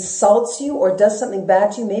somebody insults you or does something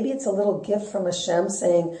bad to you, maybe it's a little gift from Hashem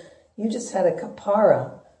saying, you just had a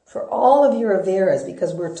kapara for all of your averas,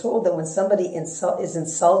 because we're told that when somebody is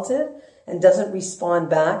insulted and doesn't respond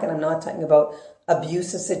back, and I'm not talking about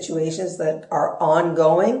abusive situations that are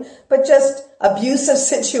ongoing, but just abusive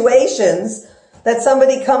situations that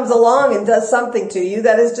somebody comes along and does something to you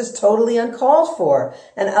that is just totally uncalled for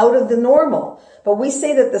and out of the normal. But we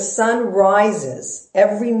say that the sun rises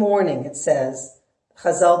every morning, it says.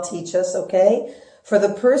 Chazal teach us, okay? For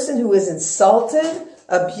the person who is insulted,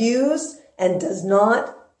 abused, and does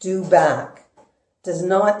not do back, does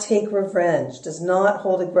not take revenge, does not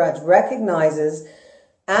hold a grudge, recognizes.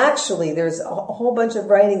 Actually, there's a whole bunch of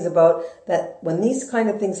writings about that when these kind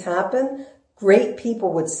of things happen, great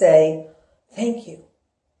people would say, thank you.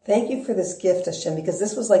 Thank you for this gift, Hashem, because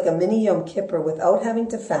this was like a mini Yom Kippur without having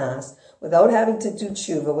to fast, without having to do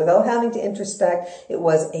tshuva, without having to introspect. It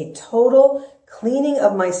was a total cleaning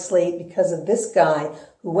of my slate because of this guy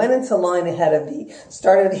who went into line ahead of me,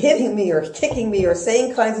 started hitting me or kicking me or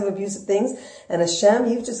saying kinds of abusive things. And Hashem,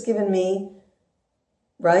 you've just given me,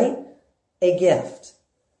 right, a gift.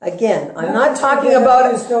 Again, I'm not talking about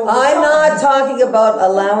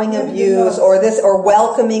allowing abuse or this or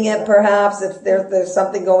welcoming it perhaps if there's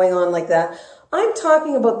something going on like that. I'm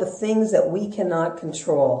talking about the things that we cannot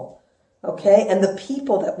control. Okay? And the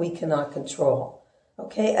people that we cannot control.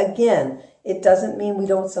 Okay? Again, it doesn't mean we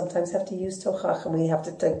don't sometimes have to use tochach and we have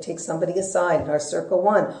to take somebody aside in our Circle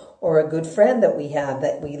 1 or a good friend that we have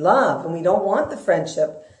that we love and we don't want the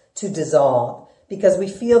friendship to dissolve because we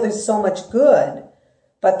feel there's so much good.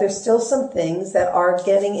 But there's still some things that are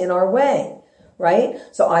getting in our way, right?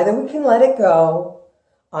 So either we can let it go,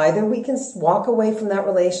 either we can walk away from that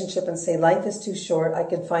relationship and say, life is too short. I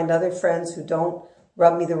can find other friends who don't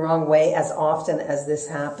rub me the wrong way as often as this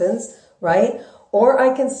happens, right? Or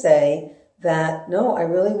I can say that, no, I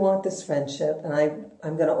really want this friendship and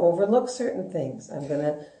I'm going to overlook certain things.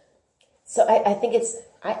 So I think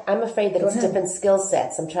I'm afraid that it's different skill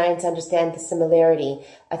sets. I'm trying to understand the similarity.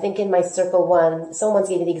 I think in my Circle 1, someone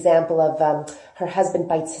gave me the example of her husband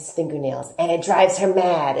bites his fingernails and it drives her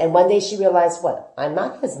mad. And one day she realized, I'm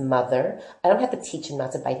not his mother. I don't have to teach him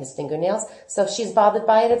not to bite his fingernails. So if she's bothered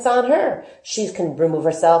by it, it's on her. She can remove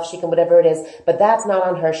herself. She can whatever it is. But that's not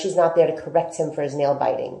on her. She's not there to correct him for his nail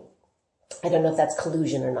biting. I don't know if that's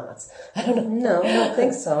collusion or not. I don't know. No, I don't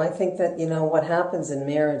think so. I think that, what happens in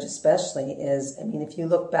marriage especially is, if you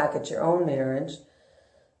look back at your own marriage,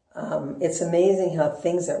 it's amazing how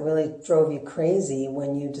things that really drove you crazy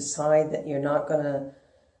when you decide that you're not going to,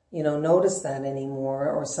 notice that anymore,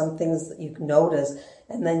 or some things that you notice,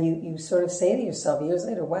 and then you sort of say to yourself years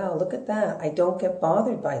later, wow, look at that. I don't get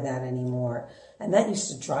bothered by that anymore. And that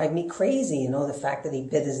used to drive me crazy, the fact that he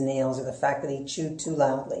bit his nails or the fact that he chewed too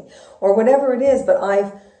loudly or whatever it is. But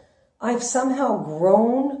I've somehow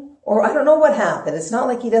grown, or I don't know what happened. It's not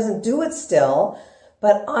like he doesn't do it still,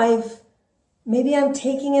 but maybe I'm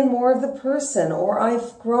taking in more of the person, or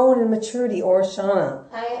I've grown in maturity. Or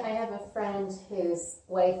Shana. I have a friend whose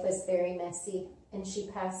wife was very messy and she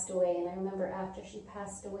passed away. And I remember after she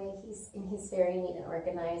passed away, he's very neat and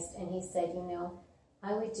organized. And he said,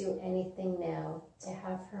 I would do anything now to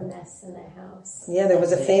have her mess in the house. Yeah, there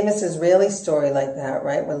was a famous Israeli story like that,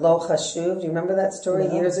 right? With Lo Chashuv. Do you remember that story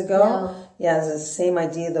years ago? No. Yeah, it was the same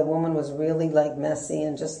idea. The woman was really like messy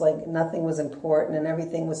and just like nothing was important and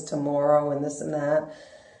everything was tomorrow and this and that.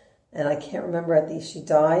 And I can't remember she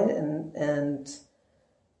died and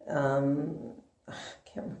I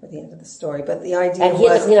can't remember the end of the story, but the idea and he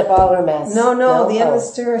had to clean up all her mess. No, the end of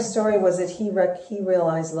the story was that he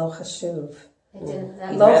realized Lo Chashuv. It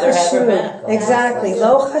didn't. Lo Chashuv. Exactly.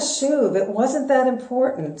 Lo Chashuv. It wasn't that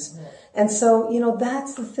important. And so,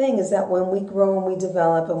 that's the thing, is that when we grow and we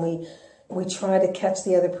develop and we try to catch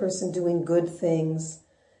the other person doing good things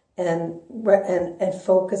and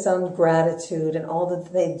focus on gratitude and all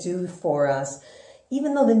that they do for us,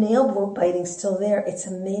 even though the nail biting's still there, it's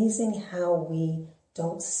amazing how we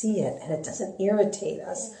don't see it and it doesn't irritate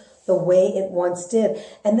us the way it once did.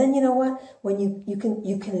 And then you know what? When you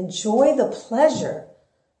can enjoy the pleasure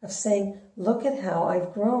of saying, look at how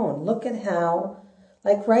I've grown. Look at how,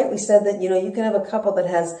 we said that, you can have a couple that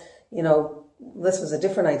has, this was a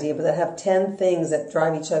different idea, but that have 10 things that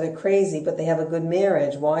drive each other crazy, but they have a good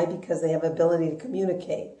marriage. Why? Because they have ability to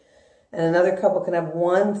communicate. And another couple can have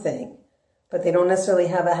one thing, but they don't necessarily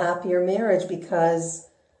have a happier marriage because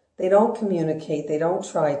they don't communicate. They don't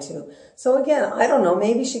try to. So again, I don't know.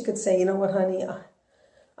 Maybe she could say, you know what, honey,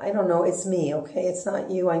 I don't know. It's me, okay? It's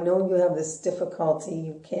not you. I know you have this difficulty.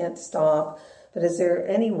 You can't stop. But is there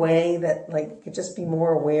any way that, you could just be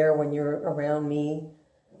more aware when you're around me?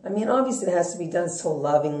 I mean, obviously it has to be done so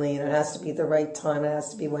lovingly and it has to be at the right time. It has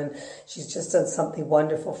to be when she's just done something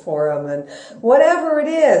wonderful for him and whatever it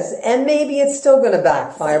is. And maybe it's still going to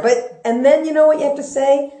backfire. And then you know what you have to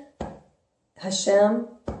say? Hashem,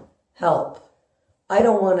 help. I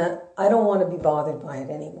don't want to be bothered by it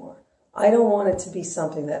anymore. I don't want it to be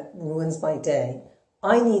something that ruins my day.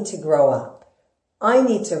 I need to grow up. I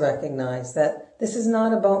need to recognize that this is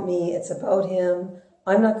not about me. It's about him.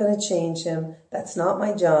 I'm not going to change him. That's not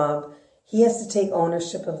my job. He has to take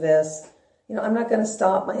ownership of this. I'm not going to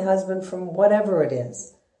stop my husband from whatever it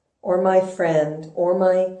is, or my friend,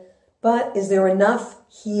 but is there enough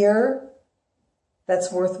here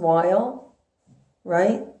that's worthwhile?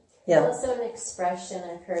 Right? Yeah. Also an expression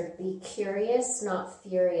I've heard, be curious, not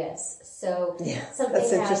furious. So something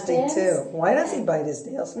that's interesting happens, too. Why does he bite his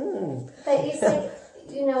nails? But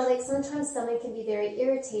it's sometimes someone can be very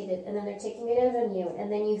irritated and then they're taking it out on you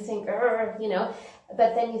and then you think,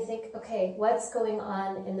 but then you think, okay, what's going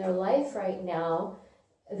on in their life right now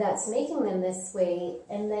that's making them this way?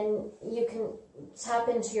 And then you can tap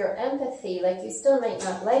into your empathy. You still might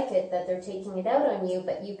not like it that they're taking it out on you,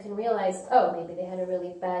 but you can realize, oh, maybe they had a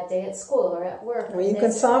really bad day at school or at work. Or you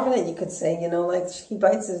can soften it. You could say, he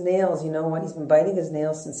bites his nails. You know what? He's been biting his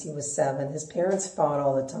nails since he was 7. His parents fought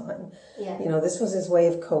all the time. Yeah. This was his way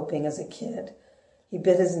of coping as a kid. He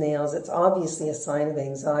bit his nails. It's obviously a sign of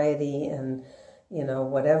anxiety and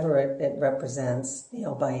whatever it represents,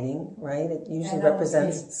 nail biting, right? It usually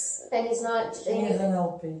represents... And he's not... He is an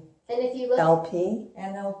LP. And if you look...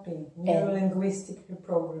 NLP, Neuro-Linguistic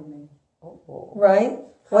Reprogramming. Right?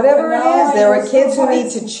 Whatever it is, there are kids who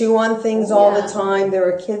need to chew on things all the time. There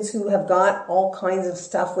are kids who have got all kinds of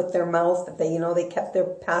stuff with their mouth that they kept their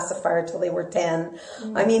pacifier till they were 10.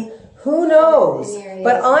 I mean, who knows?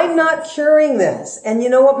 But I'm not curing this. And you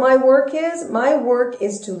know what my work is? My work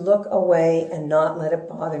is to look away and not let it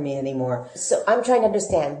bother me anymore. So I'm trying to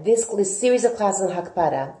understand this series of classes on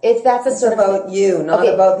Hakpada. If that's it's about you, not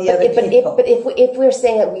about the other people. But if we're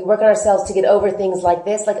saying that we work on ourselves to get over things like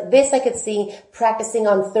this I could see practicing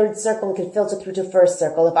on third circle and could filter through to first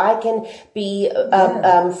circle. If I can be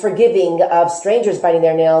forgiving of strangers biting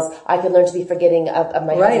their nails, I can learn to be forgiving of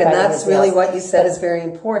my husband. Right, and that's really what you said is very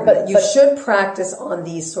important. But you should practice on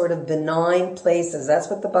these sort of benign places. That's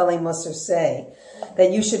what the Balei Musar say.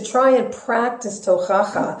 That you should try and practice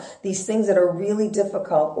tochacha, these things that are really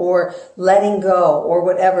difficult, or letting go, or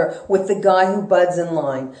whatever, with the guy who buds in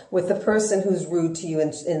line, with the person who's rude to you,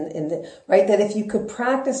 right? That if you could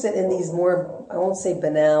practice it in these more, I won't say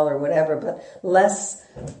banal or whatever, but less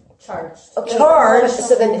charged. Okay. Charged,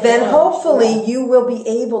 so then hopefully you will be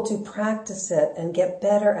able to practice it and get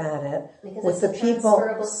better at it because with the people.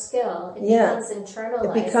 Because it's a transferable skill. It becomes internalized.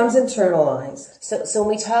 It becomes internalized. So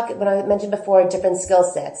when I mentioned before different skill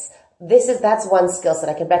sets, that's one skill set.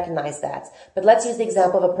 I can recognize that. But let's use the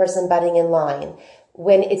example of a person butting in line.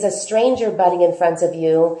 When it's a stranger butting in front of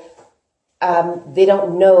you, they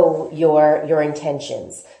don't know your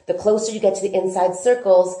intentions. The closer you get to the inside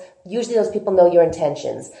circles, usually those people know your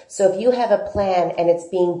intentions. So if you have a plan and it's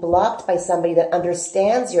being blocked by somebody that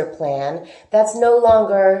understands your plan, that's no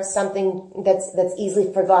longer something that's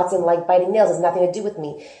easily forgotten, like biting nails. It has nothing to do with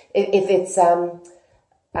me. If it's, I'm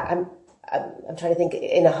trying to think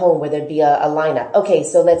in a home where there'd be a lineup. Okay,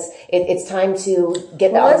 so it's time to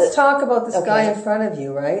get let's talk about this guy in front of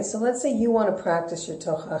you, right? So let's say you want to practice your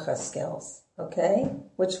tochacha skills, okay?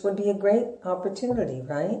 Which would be a great opportunity,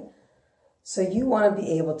 right? So you want to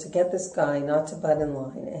be able to get this guy not to butt in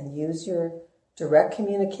line and use your direct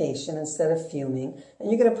communication instead of fuming. And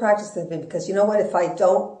you're going to practice that because you know what? If I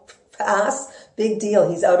don't pass, big deal.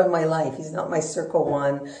 He's out of my life. He's not my circle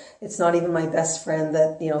one. It's not even my best friend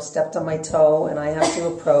that, stepped on my toe and I have to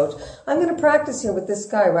approach. I'm going to practice here with this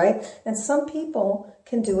guy, right? And some people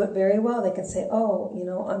can do it very well. They can say, oh,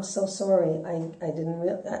 I'm so sorry. I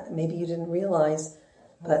didn't maybe you didn't realize,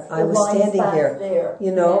 but I was standing here,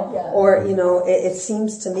 or, it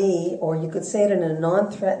seems to me, or you could say it in a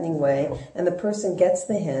non-threatening way, and the person gets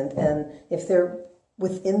the hint, and if they're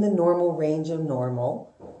within the normal range of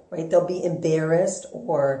normal, right, they'll be embarrassed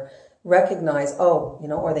or recognize, or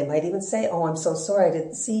they might even say, oh, I'm so sorry, I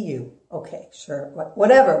didn't see you. Okay, sure,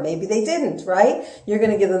 whatever, maybe they didn't, right? You're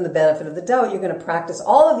going to give them the benefit of the doubt. You're going to practice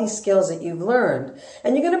all of these skills that you've learned,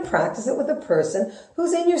 and you're going to practice it with a person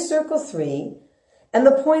who's in your circle 3. And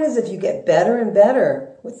the point is, if you get better and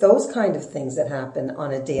better with those kind of things that happen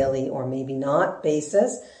on a daily or maybe not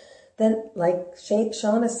basis, then like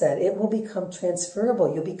Shauna said, it will become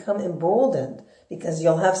transferable. You'll become emboldened because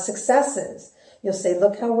you'll have successes. You'll say,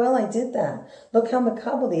 look how well I did that. Look how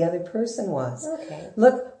makabel the other person was. Okay.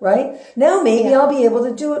 Look, right? Now maybe I'll be able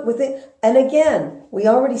to do it with it. And again, we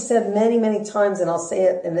already said many, many times, and I'll say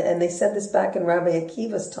it, and they said this back in Rabbi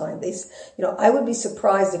Akiva's time. I would be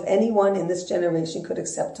surprised if anyone in this generation could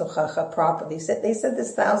accept tochacha properly. They said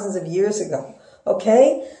this thousands of years ago.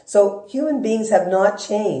 Okay? So human beings have not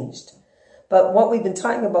changed. But what we've been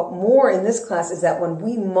talking about more in this class is that when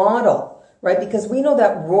we model, right? Because we know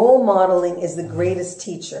that role modeling is the greatest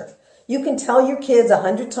teacher. You can tell your kids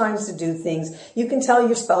 100 times to do things. You can tell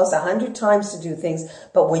your spouse 100 times to do things.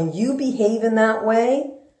 But when you behave in that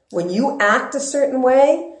way, when you act a certain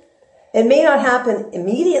way, it may not happen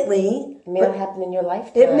immediately. It may not happen in your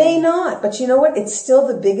lifetime. It may not. But you know what? It's still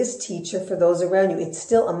the biggest teacher for those around you. It's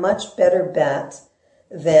still a much better bet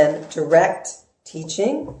than direct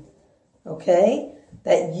teaching. Okay?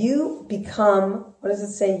 That you become, what does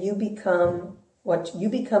it say? You become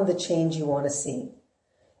the change you want to see.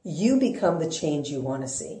 You become the change you want to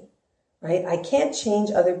see, right? I can't change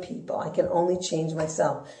other people. I can only change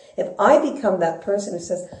myself. If I become that person who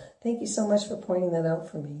says, thank you so much for pointing that out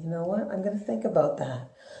for me. You know what? I'm going to think about that.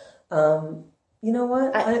 You know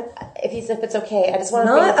what? If it's okay, I just want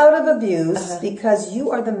to not out of abuse because you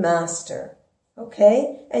are the master.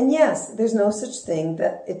 Okay? And yes, there's no such thing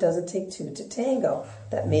that it doesn't take two to tango.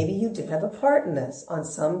 That maybe you did have a part in this on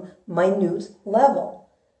some minute level.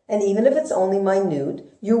 And even if it's only minute,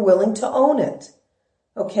 you're willing to own it.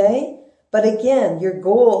 Okay? But again, your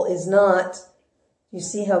goal is not, you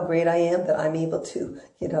see how great I am that I'm able to,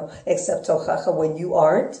 accept tochacha when you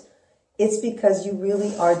aren't. It's because you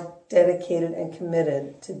really are dedicated and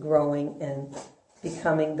committed to growing and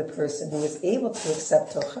becoming the person who is able to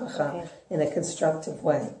accept tochacha in a constructive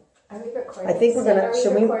way. Are we recording? I think we're going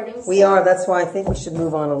to, we are, that's why I think we should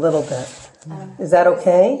move on a little bit. Is that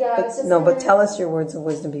okay? Yeah, but tell us your words of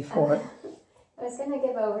wisdom before. I was going to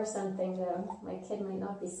give over something, though. My kid might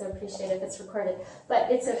not be so appreciative if it's recorded, but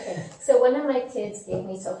it's okay. So one of my kids gave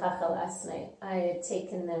me tochacha last night. I had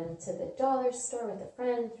taken them to the dollar store with a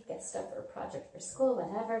friend, get stuff for a project for school,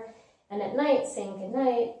 whatever. And at night, saying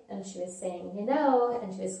goodnight, and she was saying,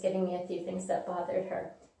 and she was giving me a few things that bothered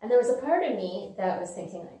her. And there was a part of me that was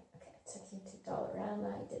thinking, like, okay, I took you to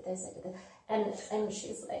Dollarama, I did this. And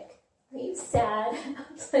she's like, are you sad? I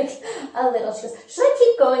was like, a little. She goes, should I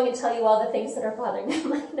keep going and tell you all the things that are bothering me? I'm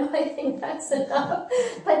like, no, I think that's enough.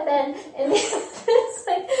 But then, it's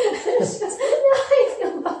like, she goes, no, I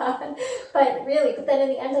feel bad. But then in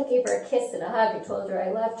the end, I gave her a kiss and a hug. I told her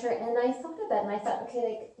I loved her. And I thought about it, and I thought, okay,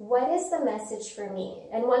 like, what is the message for me?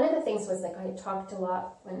 And one of the things was, like, I talked a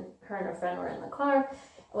lot when her and her friend were in the car,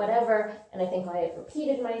 whatever. And I think I had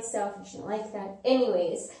repeated myself, and she didn't like that.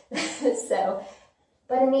 Anyways,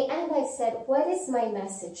 but in the end, I said, what is my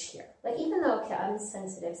message here? Like, even though, okay, I'm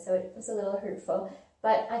sensitive, so it was a little hurtful,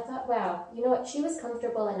 but I thought, wow, you know what? She was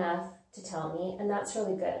comfortable enough to tell me, and that's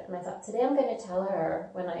really good. And I thought, today I'm going to tell her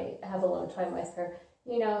when I have alone time with her,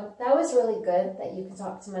 that was really good that you can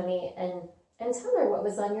talk to mommy and and tell her what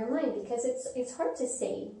was on your mind, because it's hard to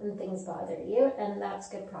say when things bother you, and that's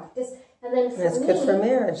good practice. And then for it's me, good for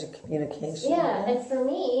marriage communication. Yeah, and for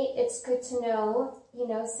me, it's good to know,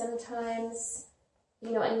 sometimes,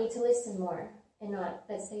 I need to listen more and not,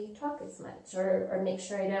 let's say, talk as much, or make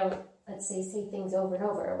sure I don't, let's say things over and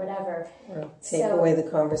over or whatever. Or take away the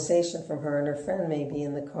conversation from her and her friend maybe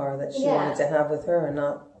in the car that she wanted to have with her, and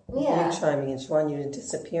not you chiming in. She wanted you to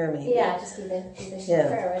disappear maybe. Yeah, just be the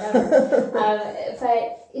chauffeur or whatever. But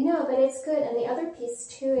it's good. And the other piece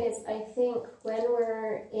too is, I think when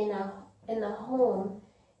we're in the home,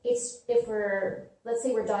 it's if let's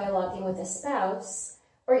say we're dialoguing with a spouse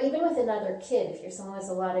or even with another kid, if you're someone who has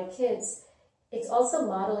a lot of kids, it's also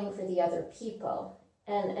modeling for the other people.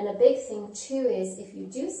 And a big thing too is, if you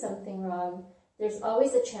do something wrong, there's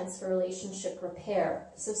always a chance for relationship repair.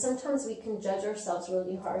 So sometimes we can judge ourselves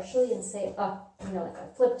really harshly and say, I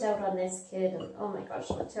flipped out on this kid, and oh my gosh,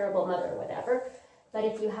 I'm a terrible mother, or whatever. But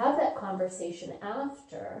if you have that conversation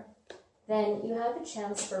after, then you have a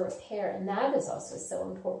chance for repair, and that is also so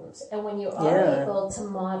important. And when you are able to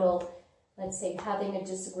model, let's say, having a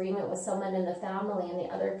disagreement with someone in the family, and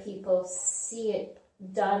the other people see it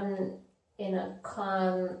done in a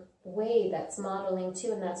calm way, that's modeling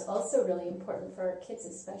too, and that's also really important for our kids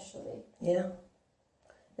especially. Yeah.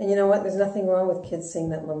 And you know what? There's nothing wrong with kids seeing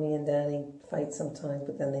that mommy and daddy fight sometimes,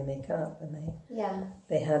 but then they make up and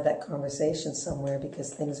they had that conversation somewhere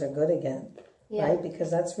because things are good again, right? Because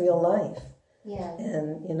that's real life. Yeah.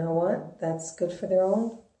 And you know what? That's good for their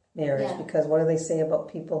own marriage, because what do they say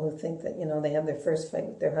about people who think that, they have their first fight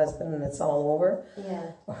with their husband and it's all over?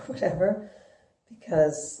 Yeah. Or whatever.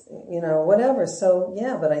 Because, whatever. So,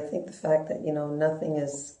 but I think the fact that, nothing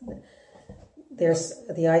is, there's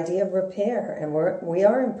the idea of repair, and we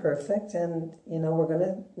are imperfect, and, we're going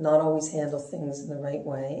to not always handle things in the right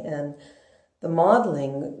way. And the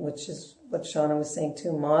modeling, which is what Shauna was saying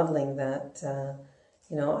too, modeling that,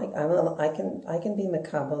 I can be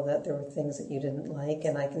makabel that there were things that you didn't like,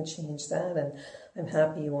 and I can change that, and I'm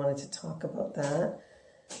happy you wanted to talk about that.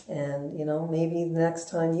 And, maybe the next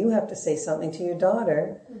time you have to say something to your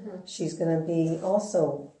daughter, she's going to be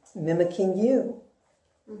also mimicking you.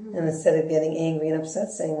 And instead of getting angry and upset,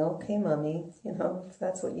 saying, okay, mommy, if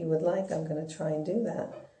that's what you would like, I'm going to try and do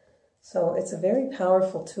that. So it's a very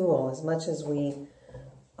powerful tool, as much as we...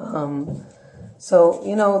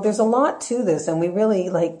 there's a lot to this, and we really,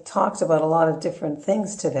 talked about a lot of different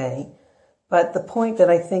things today. But the point that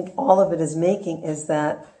I think all of it is making is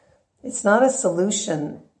that it's not a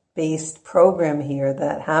solution-based program here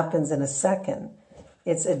that happens in a second.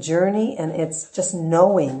 It's a journey, and it's just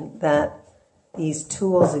knowing that these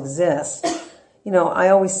tools exist. I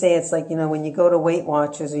always say it's like, when you go to Weight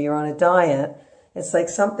Watchers or you're on a diet, it's like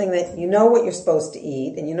something that you know what you're supposed to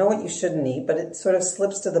eat and you know what you shouldn't eat, but it sort of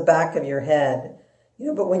slips to the back of your head.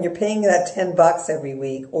 But when you're paying that $10 every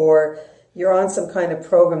week, or you're on some kind of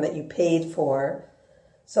program that you paid for,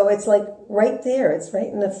 so it's like right there, it's right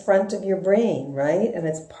in the front of your brain, right? And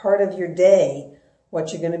it's part of your day,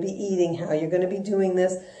 what you're going to be eating, how you're going to be doing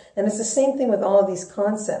this. And it's the same thing with all of these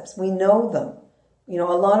concepts. We know them.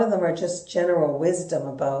 A lot of them are just general wisdom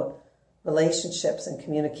about relationships and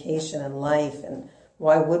communication and life. And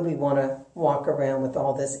why would we want to walk around with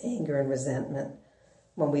all this anger and resentment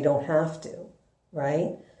when we don't have to,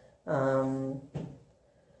 right?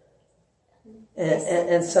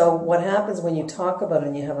 And so what happens when you talk about it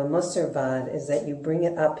and you have a musarvad is that you bring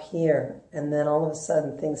it up here, and then all of a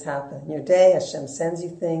sudden things happen in your day. Hashem sends you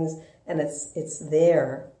things, and it's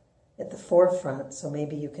there at the forefront. So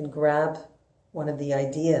maybe you can grab one of the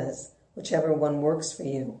ideas, whichever one works for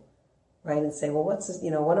you, right? And say, well, what's this,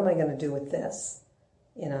 what am I going to do with this?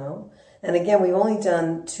 And again, we've only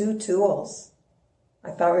done 2 tools.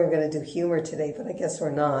 I thought we were going to do humor today, but I guess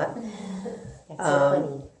we're not. That's so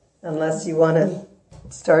funny. Unless you want to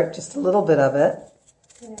start just a little bit of it.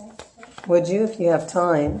 Would you, if you have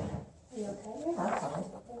time? Are you okay? Yeah,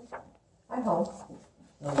 I'm home.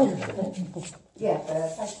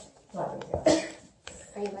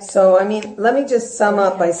 So, let me just sum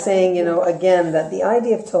up by saying, again, that the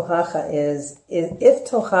idea of tochacha is if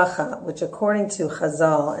tochacha, which according to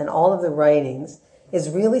Chazal and all of the writings,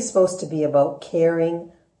 is really supposed to be about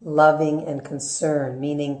caring, loving, and concern,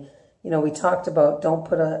 meaning, we talked about don't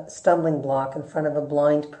put a stumbling block in front of a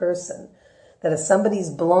blind person. That if somebody's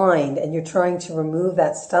blind and you're trying to remove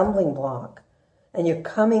that stumbling block and you're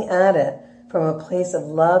coming at it from a place of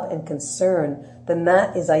love and concern, then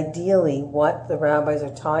that is ideally what the rabbis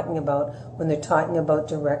are talking about when they're talking about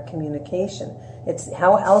direct communication. It's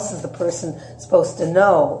how else is the person supposed to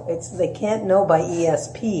know? They can't know by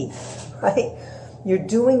ESP, right? you're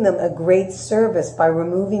doing them a great service by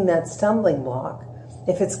removing that stumbling block.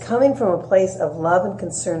 If it's coming from a place of love and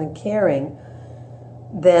concern and caring,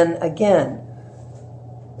 then again,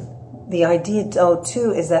 the idea,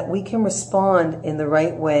 too, is that we can respond in the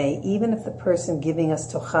right way, even if the person giving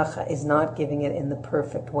us tochacha is not giving it in the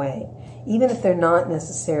perfect way, even if they're not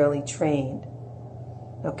necessarily trained.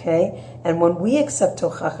 Okay? And when we accept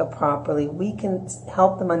tochacha properly, we can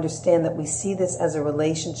help them understand that we see this as a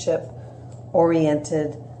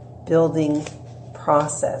relationship-oriented building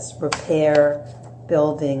process, repair,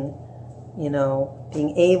 building,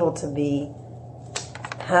 being able to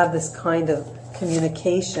have this kind of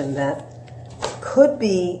communication that could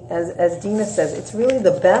be, as Dina says, it's really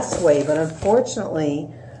the best way, but unfortunately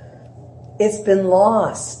it's been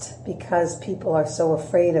lost because people are so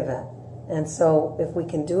afraid of it. And so if we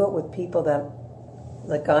can do it with people that,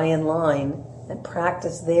 the guy in line, and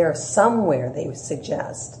practice there somewhere, they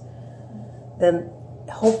suggest, then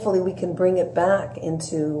hopefully we can bring it back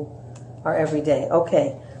into our everyday.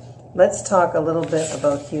 Okay, let's talk a little bit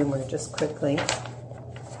about humor just quickly.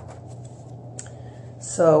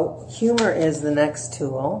 So humor is the next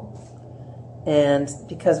tool, and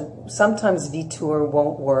because sometimes Vitur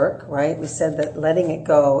won't work, right? We said that letting it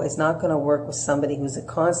go is not going to work with somebody who's a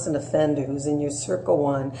constant offender, who's in your circle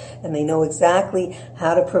one, and they know exactly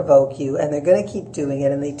how to provoke you, and they're going to keep doing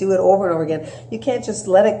it, and they do it over and over again. You can't just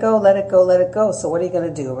let it go, let it go, let it go. So what are you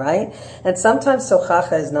going to do, right? And sometimes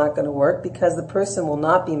tochacha is not going to work because the person will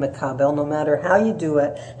not be makabel, no matter how you do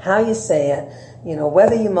it, how you say it.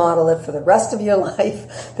 Whether you model it for the rest of your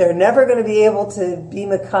life, they're never going to be able to be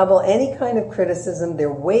makabel any kind of criticism.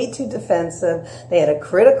 They're way too defensive. They had a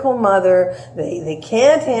critical mother. They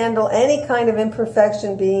can't handle any kind of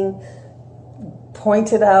imperfection being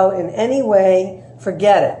pointed out in any way.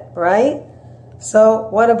 Forget it, right? So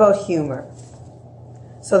what about humor?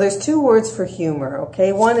 So there's two words for humor,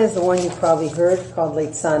 okay? One is the one you probably heard called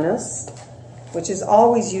leitzanus, which is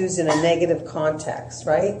always used in a negative context,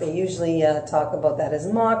 right? They usually talk about that as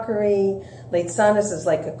mockery. Leitzanus is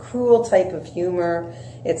like a cruel type of humor.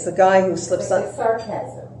 It's the guy who slips on... It's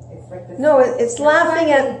sarcasm. It's like this. No, it's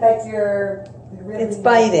laughing at... But you're really... It's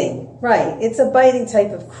biting, right. It's a biting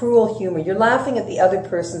type of cruel humor. You're laughing at the other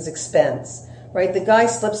person's expense, right? The guy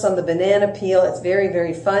slips on the banana peel. It's very,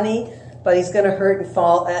 very funny. But he's going to hurt and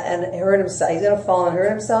fall and hurt himself. He's going to fall and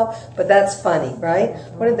hurt himself, but that's funny, right?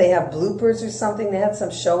 What did they have, bloopers or something? They had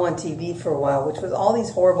some show on TV for a while, which was all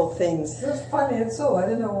these horrible things. It was funny, it's all. I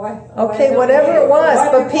don't know why. Okay, whatever it was,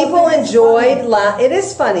 but people enjoyed. It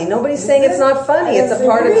is funny. Nobody's saying it's not funny. It's a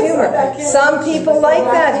part of humor. Some people like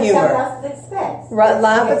that humor.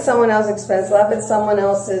 Laugh at someone else's expense. Laugh at someone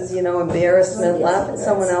else's, embarrassment. Laugh at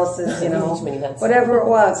someone else's, whatever it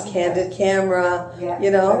was. Candid camera,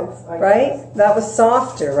 right? That was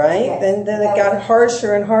softer, right? Yes. Then it got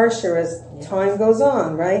harsher and harsher as time goes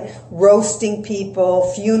on, right? Roasting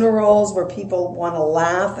people, funerals where people want to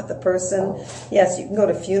laugh at the person. Yes, you can go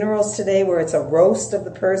to funerals today where it's a roast of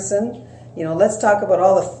the person. Let's talk about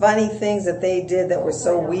all the funny things that they did that were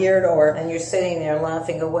so weird, and you're sitting there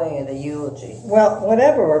laughing away at the eulogy. Well,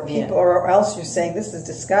 whatever, or people, or else you're saying this is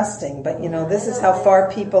disgusting, but this is how far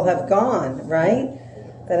people have gone, right?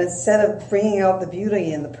 That instead of bringing out the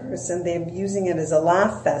beauty in the person, they're using it as a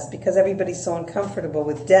laugh fest because everybody's so uncomfortable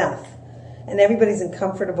with death. And everybody's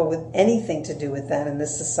uncomfortable with anything to do with that in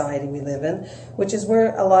this society we live in, which is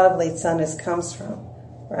where a lot of leitzanus comes from,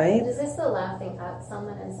 right? Is this the laughing at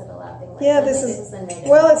someone instead of laughing like this is the negative?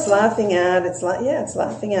 Well, it's laughing at, it's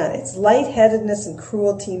laughing at. It's lightheadedness and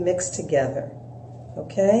cruelty mixed together,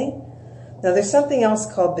 okay? Now there's something else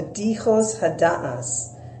called bedichos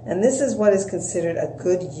hada'as. And this is what is considered a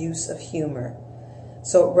good use of humor.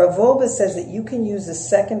 So Rav Wolbe says that you can use the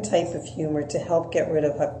second type of humor to help get rid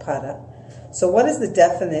of hakpada. So what is the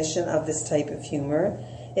definition of this type of humor?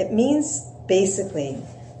 It means basically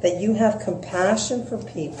that you have compassion for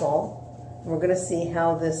people. We're going to see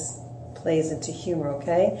how this plays into humor,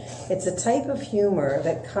 okay? It's a type of humor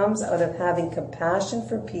that comes out of having compassion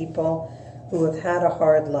for people who have had a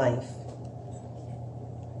hard life.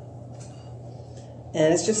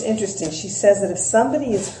 And it's just interesting. She says that if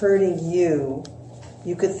somebody is hurting you,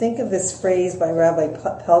 you could think of this phrase by Rabbi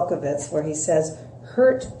Pelkovitz where he says,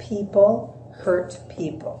 hurt people.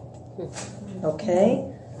 Okay?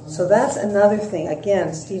 So that's another thing.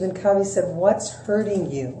 Again, Stephen Covey said, what's hurting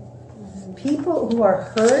you? People who are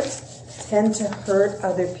hurt tend to hurt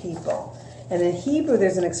other people. And in Hebrew,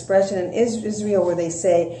 there's an expression in Israel where they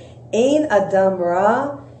say, Ein Adam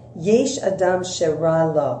Ra, Yesh Adam Shera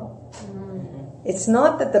Lo. It's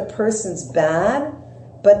not that the person's bad,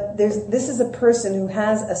 but this is a person who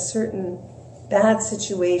has a certain bad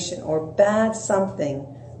situation or bad something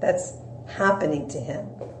that's happening to him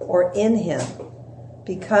or in him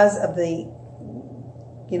because of the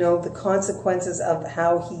consequences of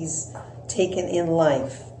how he's taken in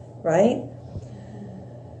life, right?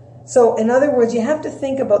 So, in other words, you have to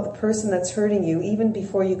think about the person that's hurting you even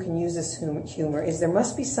before you can use this humor. There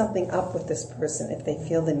must be something up with this person if they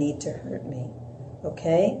feel the need to hurt me,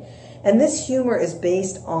 okay? And this humor is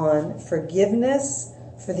based on forgiveness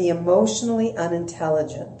for the emotionally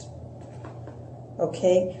unintelligent,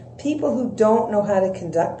 okay? People who don't know how to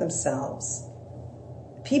conduct themselves.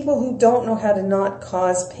 People who don't know how to not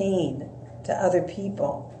cause pain to other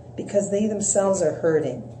people because they themselves are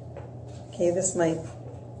hurting. Okay, this might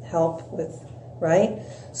help with, right?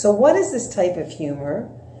 So what is this type of humor?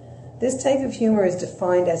 This type of humor is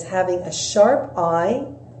defined as having a sharp eye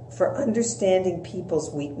for understanding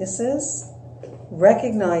people's weaknesses,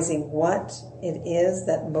 recognizing what it is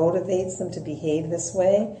that motivates them to behave this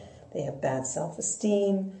way. They have bad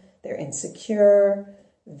self-esteem, they're insecure,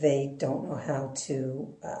 they don't know how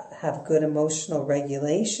to have good emotional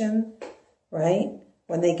regulation, right?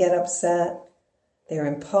 When they get upset, they're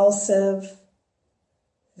impulsive,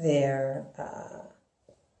 they're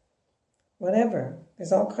whatever.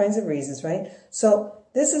 There's all kinds of reasons, right? So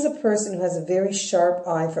this is a person who has a very sharp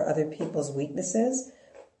eye for other people's weaknesses,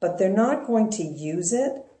 but they're not going to use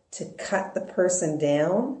it to cut the person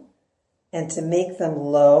down and to make them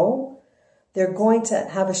low. They're going to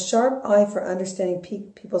have a sharp eye for understanding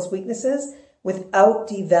people's weaknesses without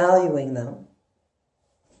devaluing them.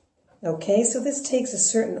 Okay, so this takes a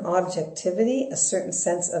certain objectivity, a certain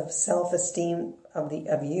sense of self-esteem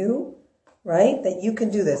of you, right? That you can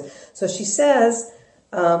do this. So she says,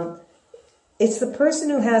 it's the person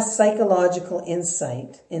who has psychological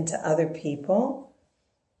insight into other people.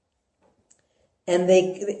 And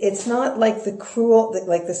it's not like the cruel,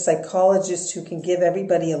 like the psychologist who can give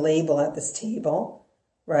everybody a label at this table,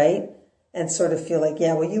 right? And sort of feel like,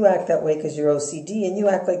 yeah, well, you act that way because you're OCD, and you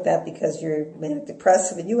act like that because you're manic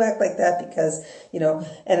depressive, and you act like that because,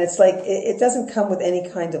 and it's like, it doesn't come with any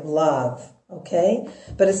kind of love, okay?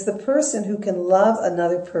 But it's the person who can love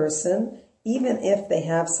another person, even if they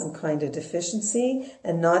have some kind of deficiency,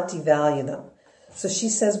 and not devalue them. So she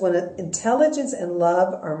says when intelligence and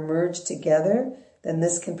love are merged together, then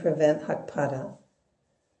this can prevent hakpada.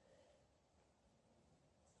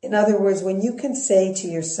 In other words, when you can say to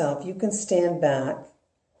yourself, you can stand back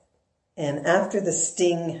and after the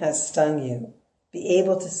sting has stung you, be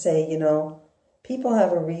able to say, people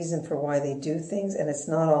have a reason for why they do things and it's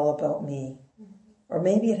not all about me. Or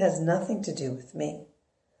maybe it has nothing to do with me.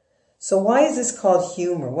 So why is this called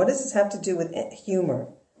humor? What does this have to do with humor?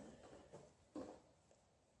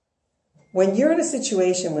 When you're in a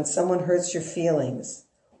situation when someone hurts your feelings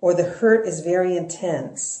or the hurt is very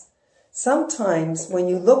intense, sometimes when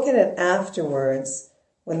you look at it afterwards,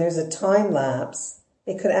 when there's a time lapse,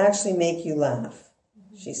 it could actually make you laugh,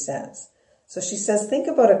 she says. So she says, think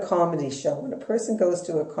about a comedy show. When a person goes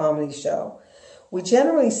to a comedy show, we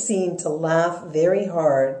generally seem to laugh very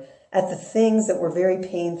hard at the things that were very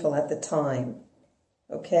painful at the time.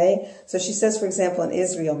 Okay? So she says, for example, in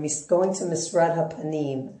Israel, going to Misrad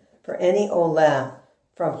HaPanim, for any Olah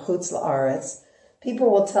from Chutz La'aretz,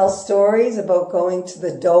 people will tell stories about going to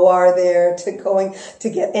the Doar there, to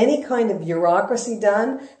get any kind of bureaucracy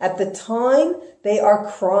done. At the time, they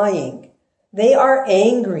are crying. They are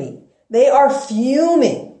angry. They are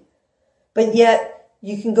fuming. But yet,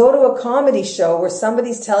 you can go to a comedy show where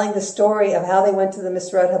somebody's telling the story of how they went to the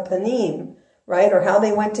Misrad HaPanim, right? Or how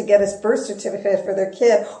they went to get a birth certificate for their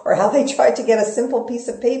kid, or how they tried to get a simple piece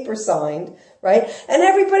of paper signed, right? And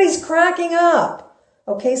everybody's cracking up.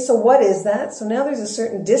 Okay, so what is that? So now there's a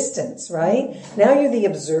certain distance, right? Now you're the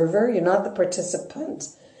observer, you're not the participant.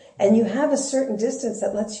 And you have a certain distance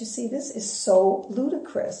that lets you see this is so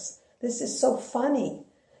ludicrous. This is so funny.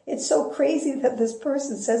 It's so crazy that this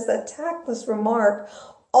person says that tactless remark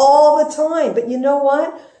all the time. But you know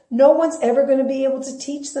what? No one's ever going to be able to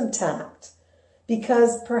teach them tact.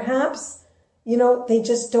 Because perhaps, they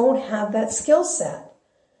just don't have that skill set.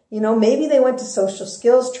 Maybe they went to social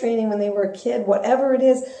skills training when they were a kid, whatever it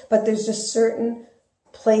is, but there's just certain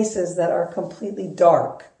places that are completely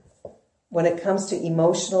dark when it comes to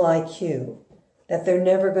emotional IQ that they're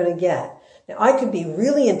never going to get. Now, I could be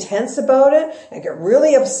really intense about it and get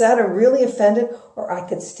really upset or really offended, or I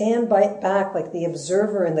could stand back like the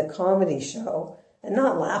observer in the comedy show and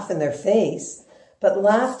not laugh in their face, but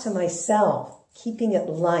laugh to myself, keeping it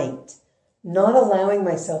light, not allowing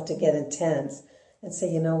myself to get intense. And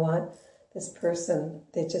say, you know what, this person,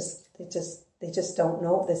 they just don't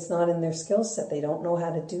know. It's not in their skill set. They don't know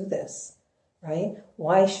how to do this. right?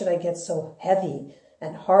 Why should I get so heavy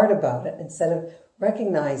and hard about it instead of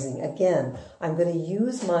recognizing, again, I'm going to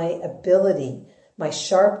use my ability, my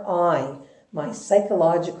sharp eye, my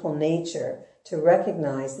psychological nature to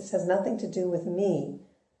recognize this has nothing to do with me.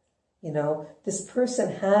 You know, this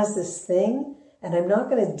person has this thing, and I'm not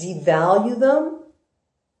going to devalue them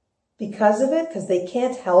because of it, because they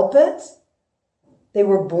can't help it. They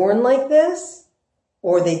were born like this,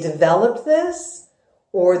 or they developed this,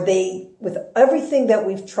 or they, with everything that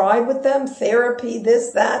we've tried with them, therapy,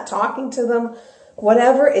 this, that, talking to them,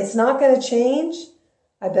 whatever, it's not going to change.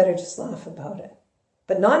 I better just laugh about it.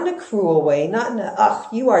 But not in a cruel way, not in a,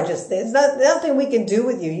 you are just, there's nothing we can do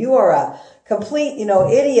with you. You are a complete,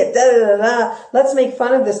 idiot, Let's make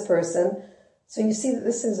fun of this person. So you see that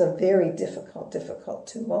this is a very difficult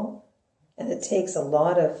tool. And it takes a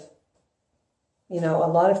lot of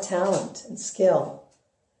talent and skill.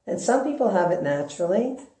 And some people have it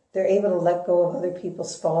naturally. They're able to let go of other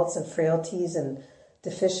people's faults and frailties and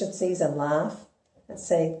deficiencies and laugh and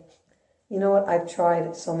say, you know what, I've tried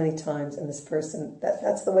it so many times, and this person,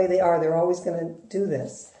 that's the way they are. They're always going to do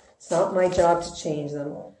this. It's not my job to change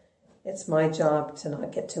them. It's my job to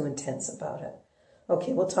not get too intense about it.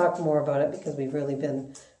 Okay, we'll talk more about it because we've really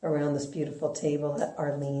been around this beautiful table at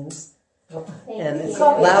Arlene's. And it's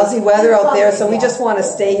lousy weather out there, so we just want to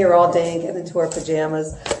stay here all day and get into our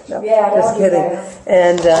pajamas. No, just kidding.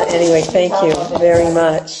 And anyway, thank you very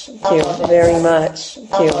much. Thank you very much.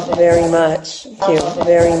 Thank you very much. Thank you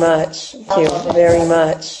very much. Thank you very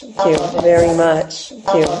much. Thank you very much.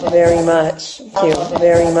 Thank you very much. Thank you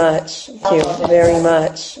very much. Thank you very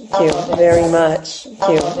much. Thank you very much.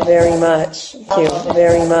 Thank you very much. Thank you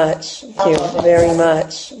very much. Thank you very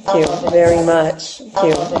much. Thank you very much. Thank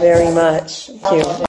you very much. Thank you.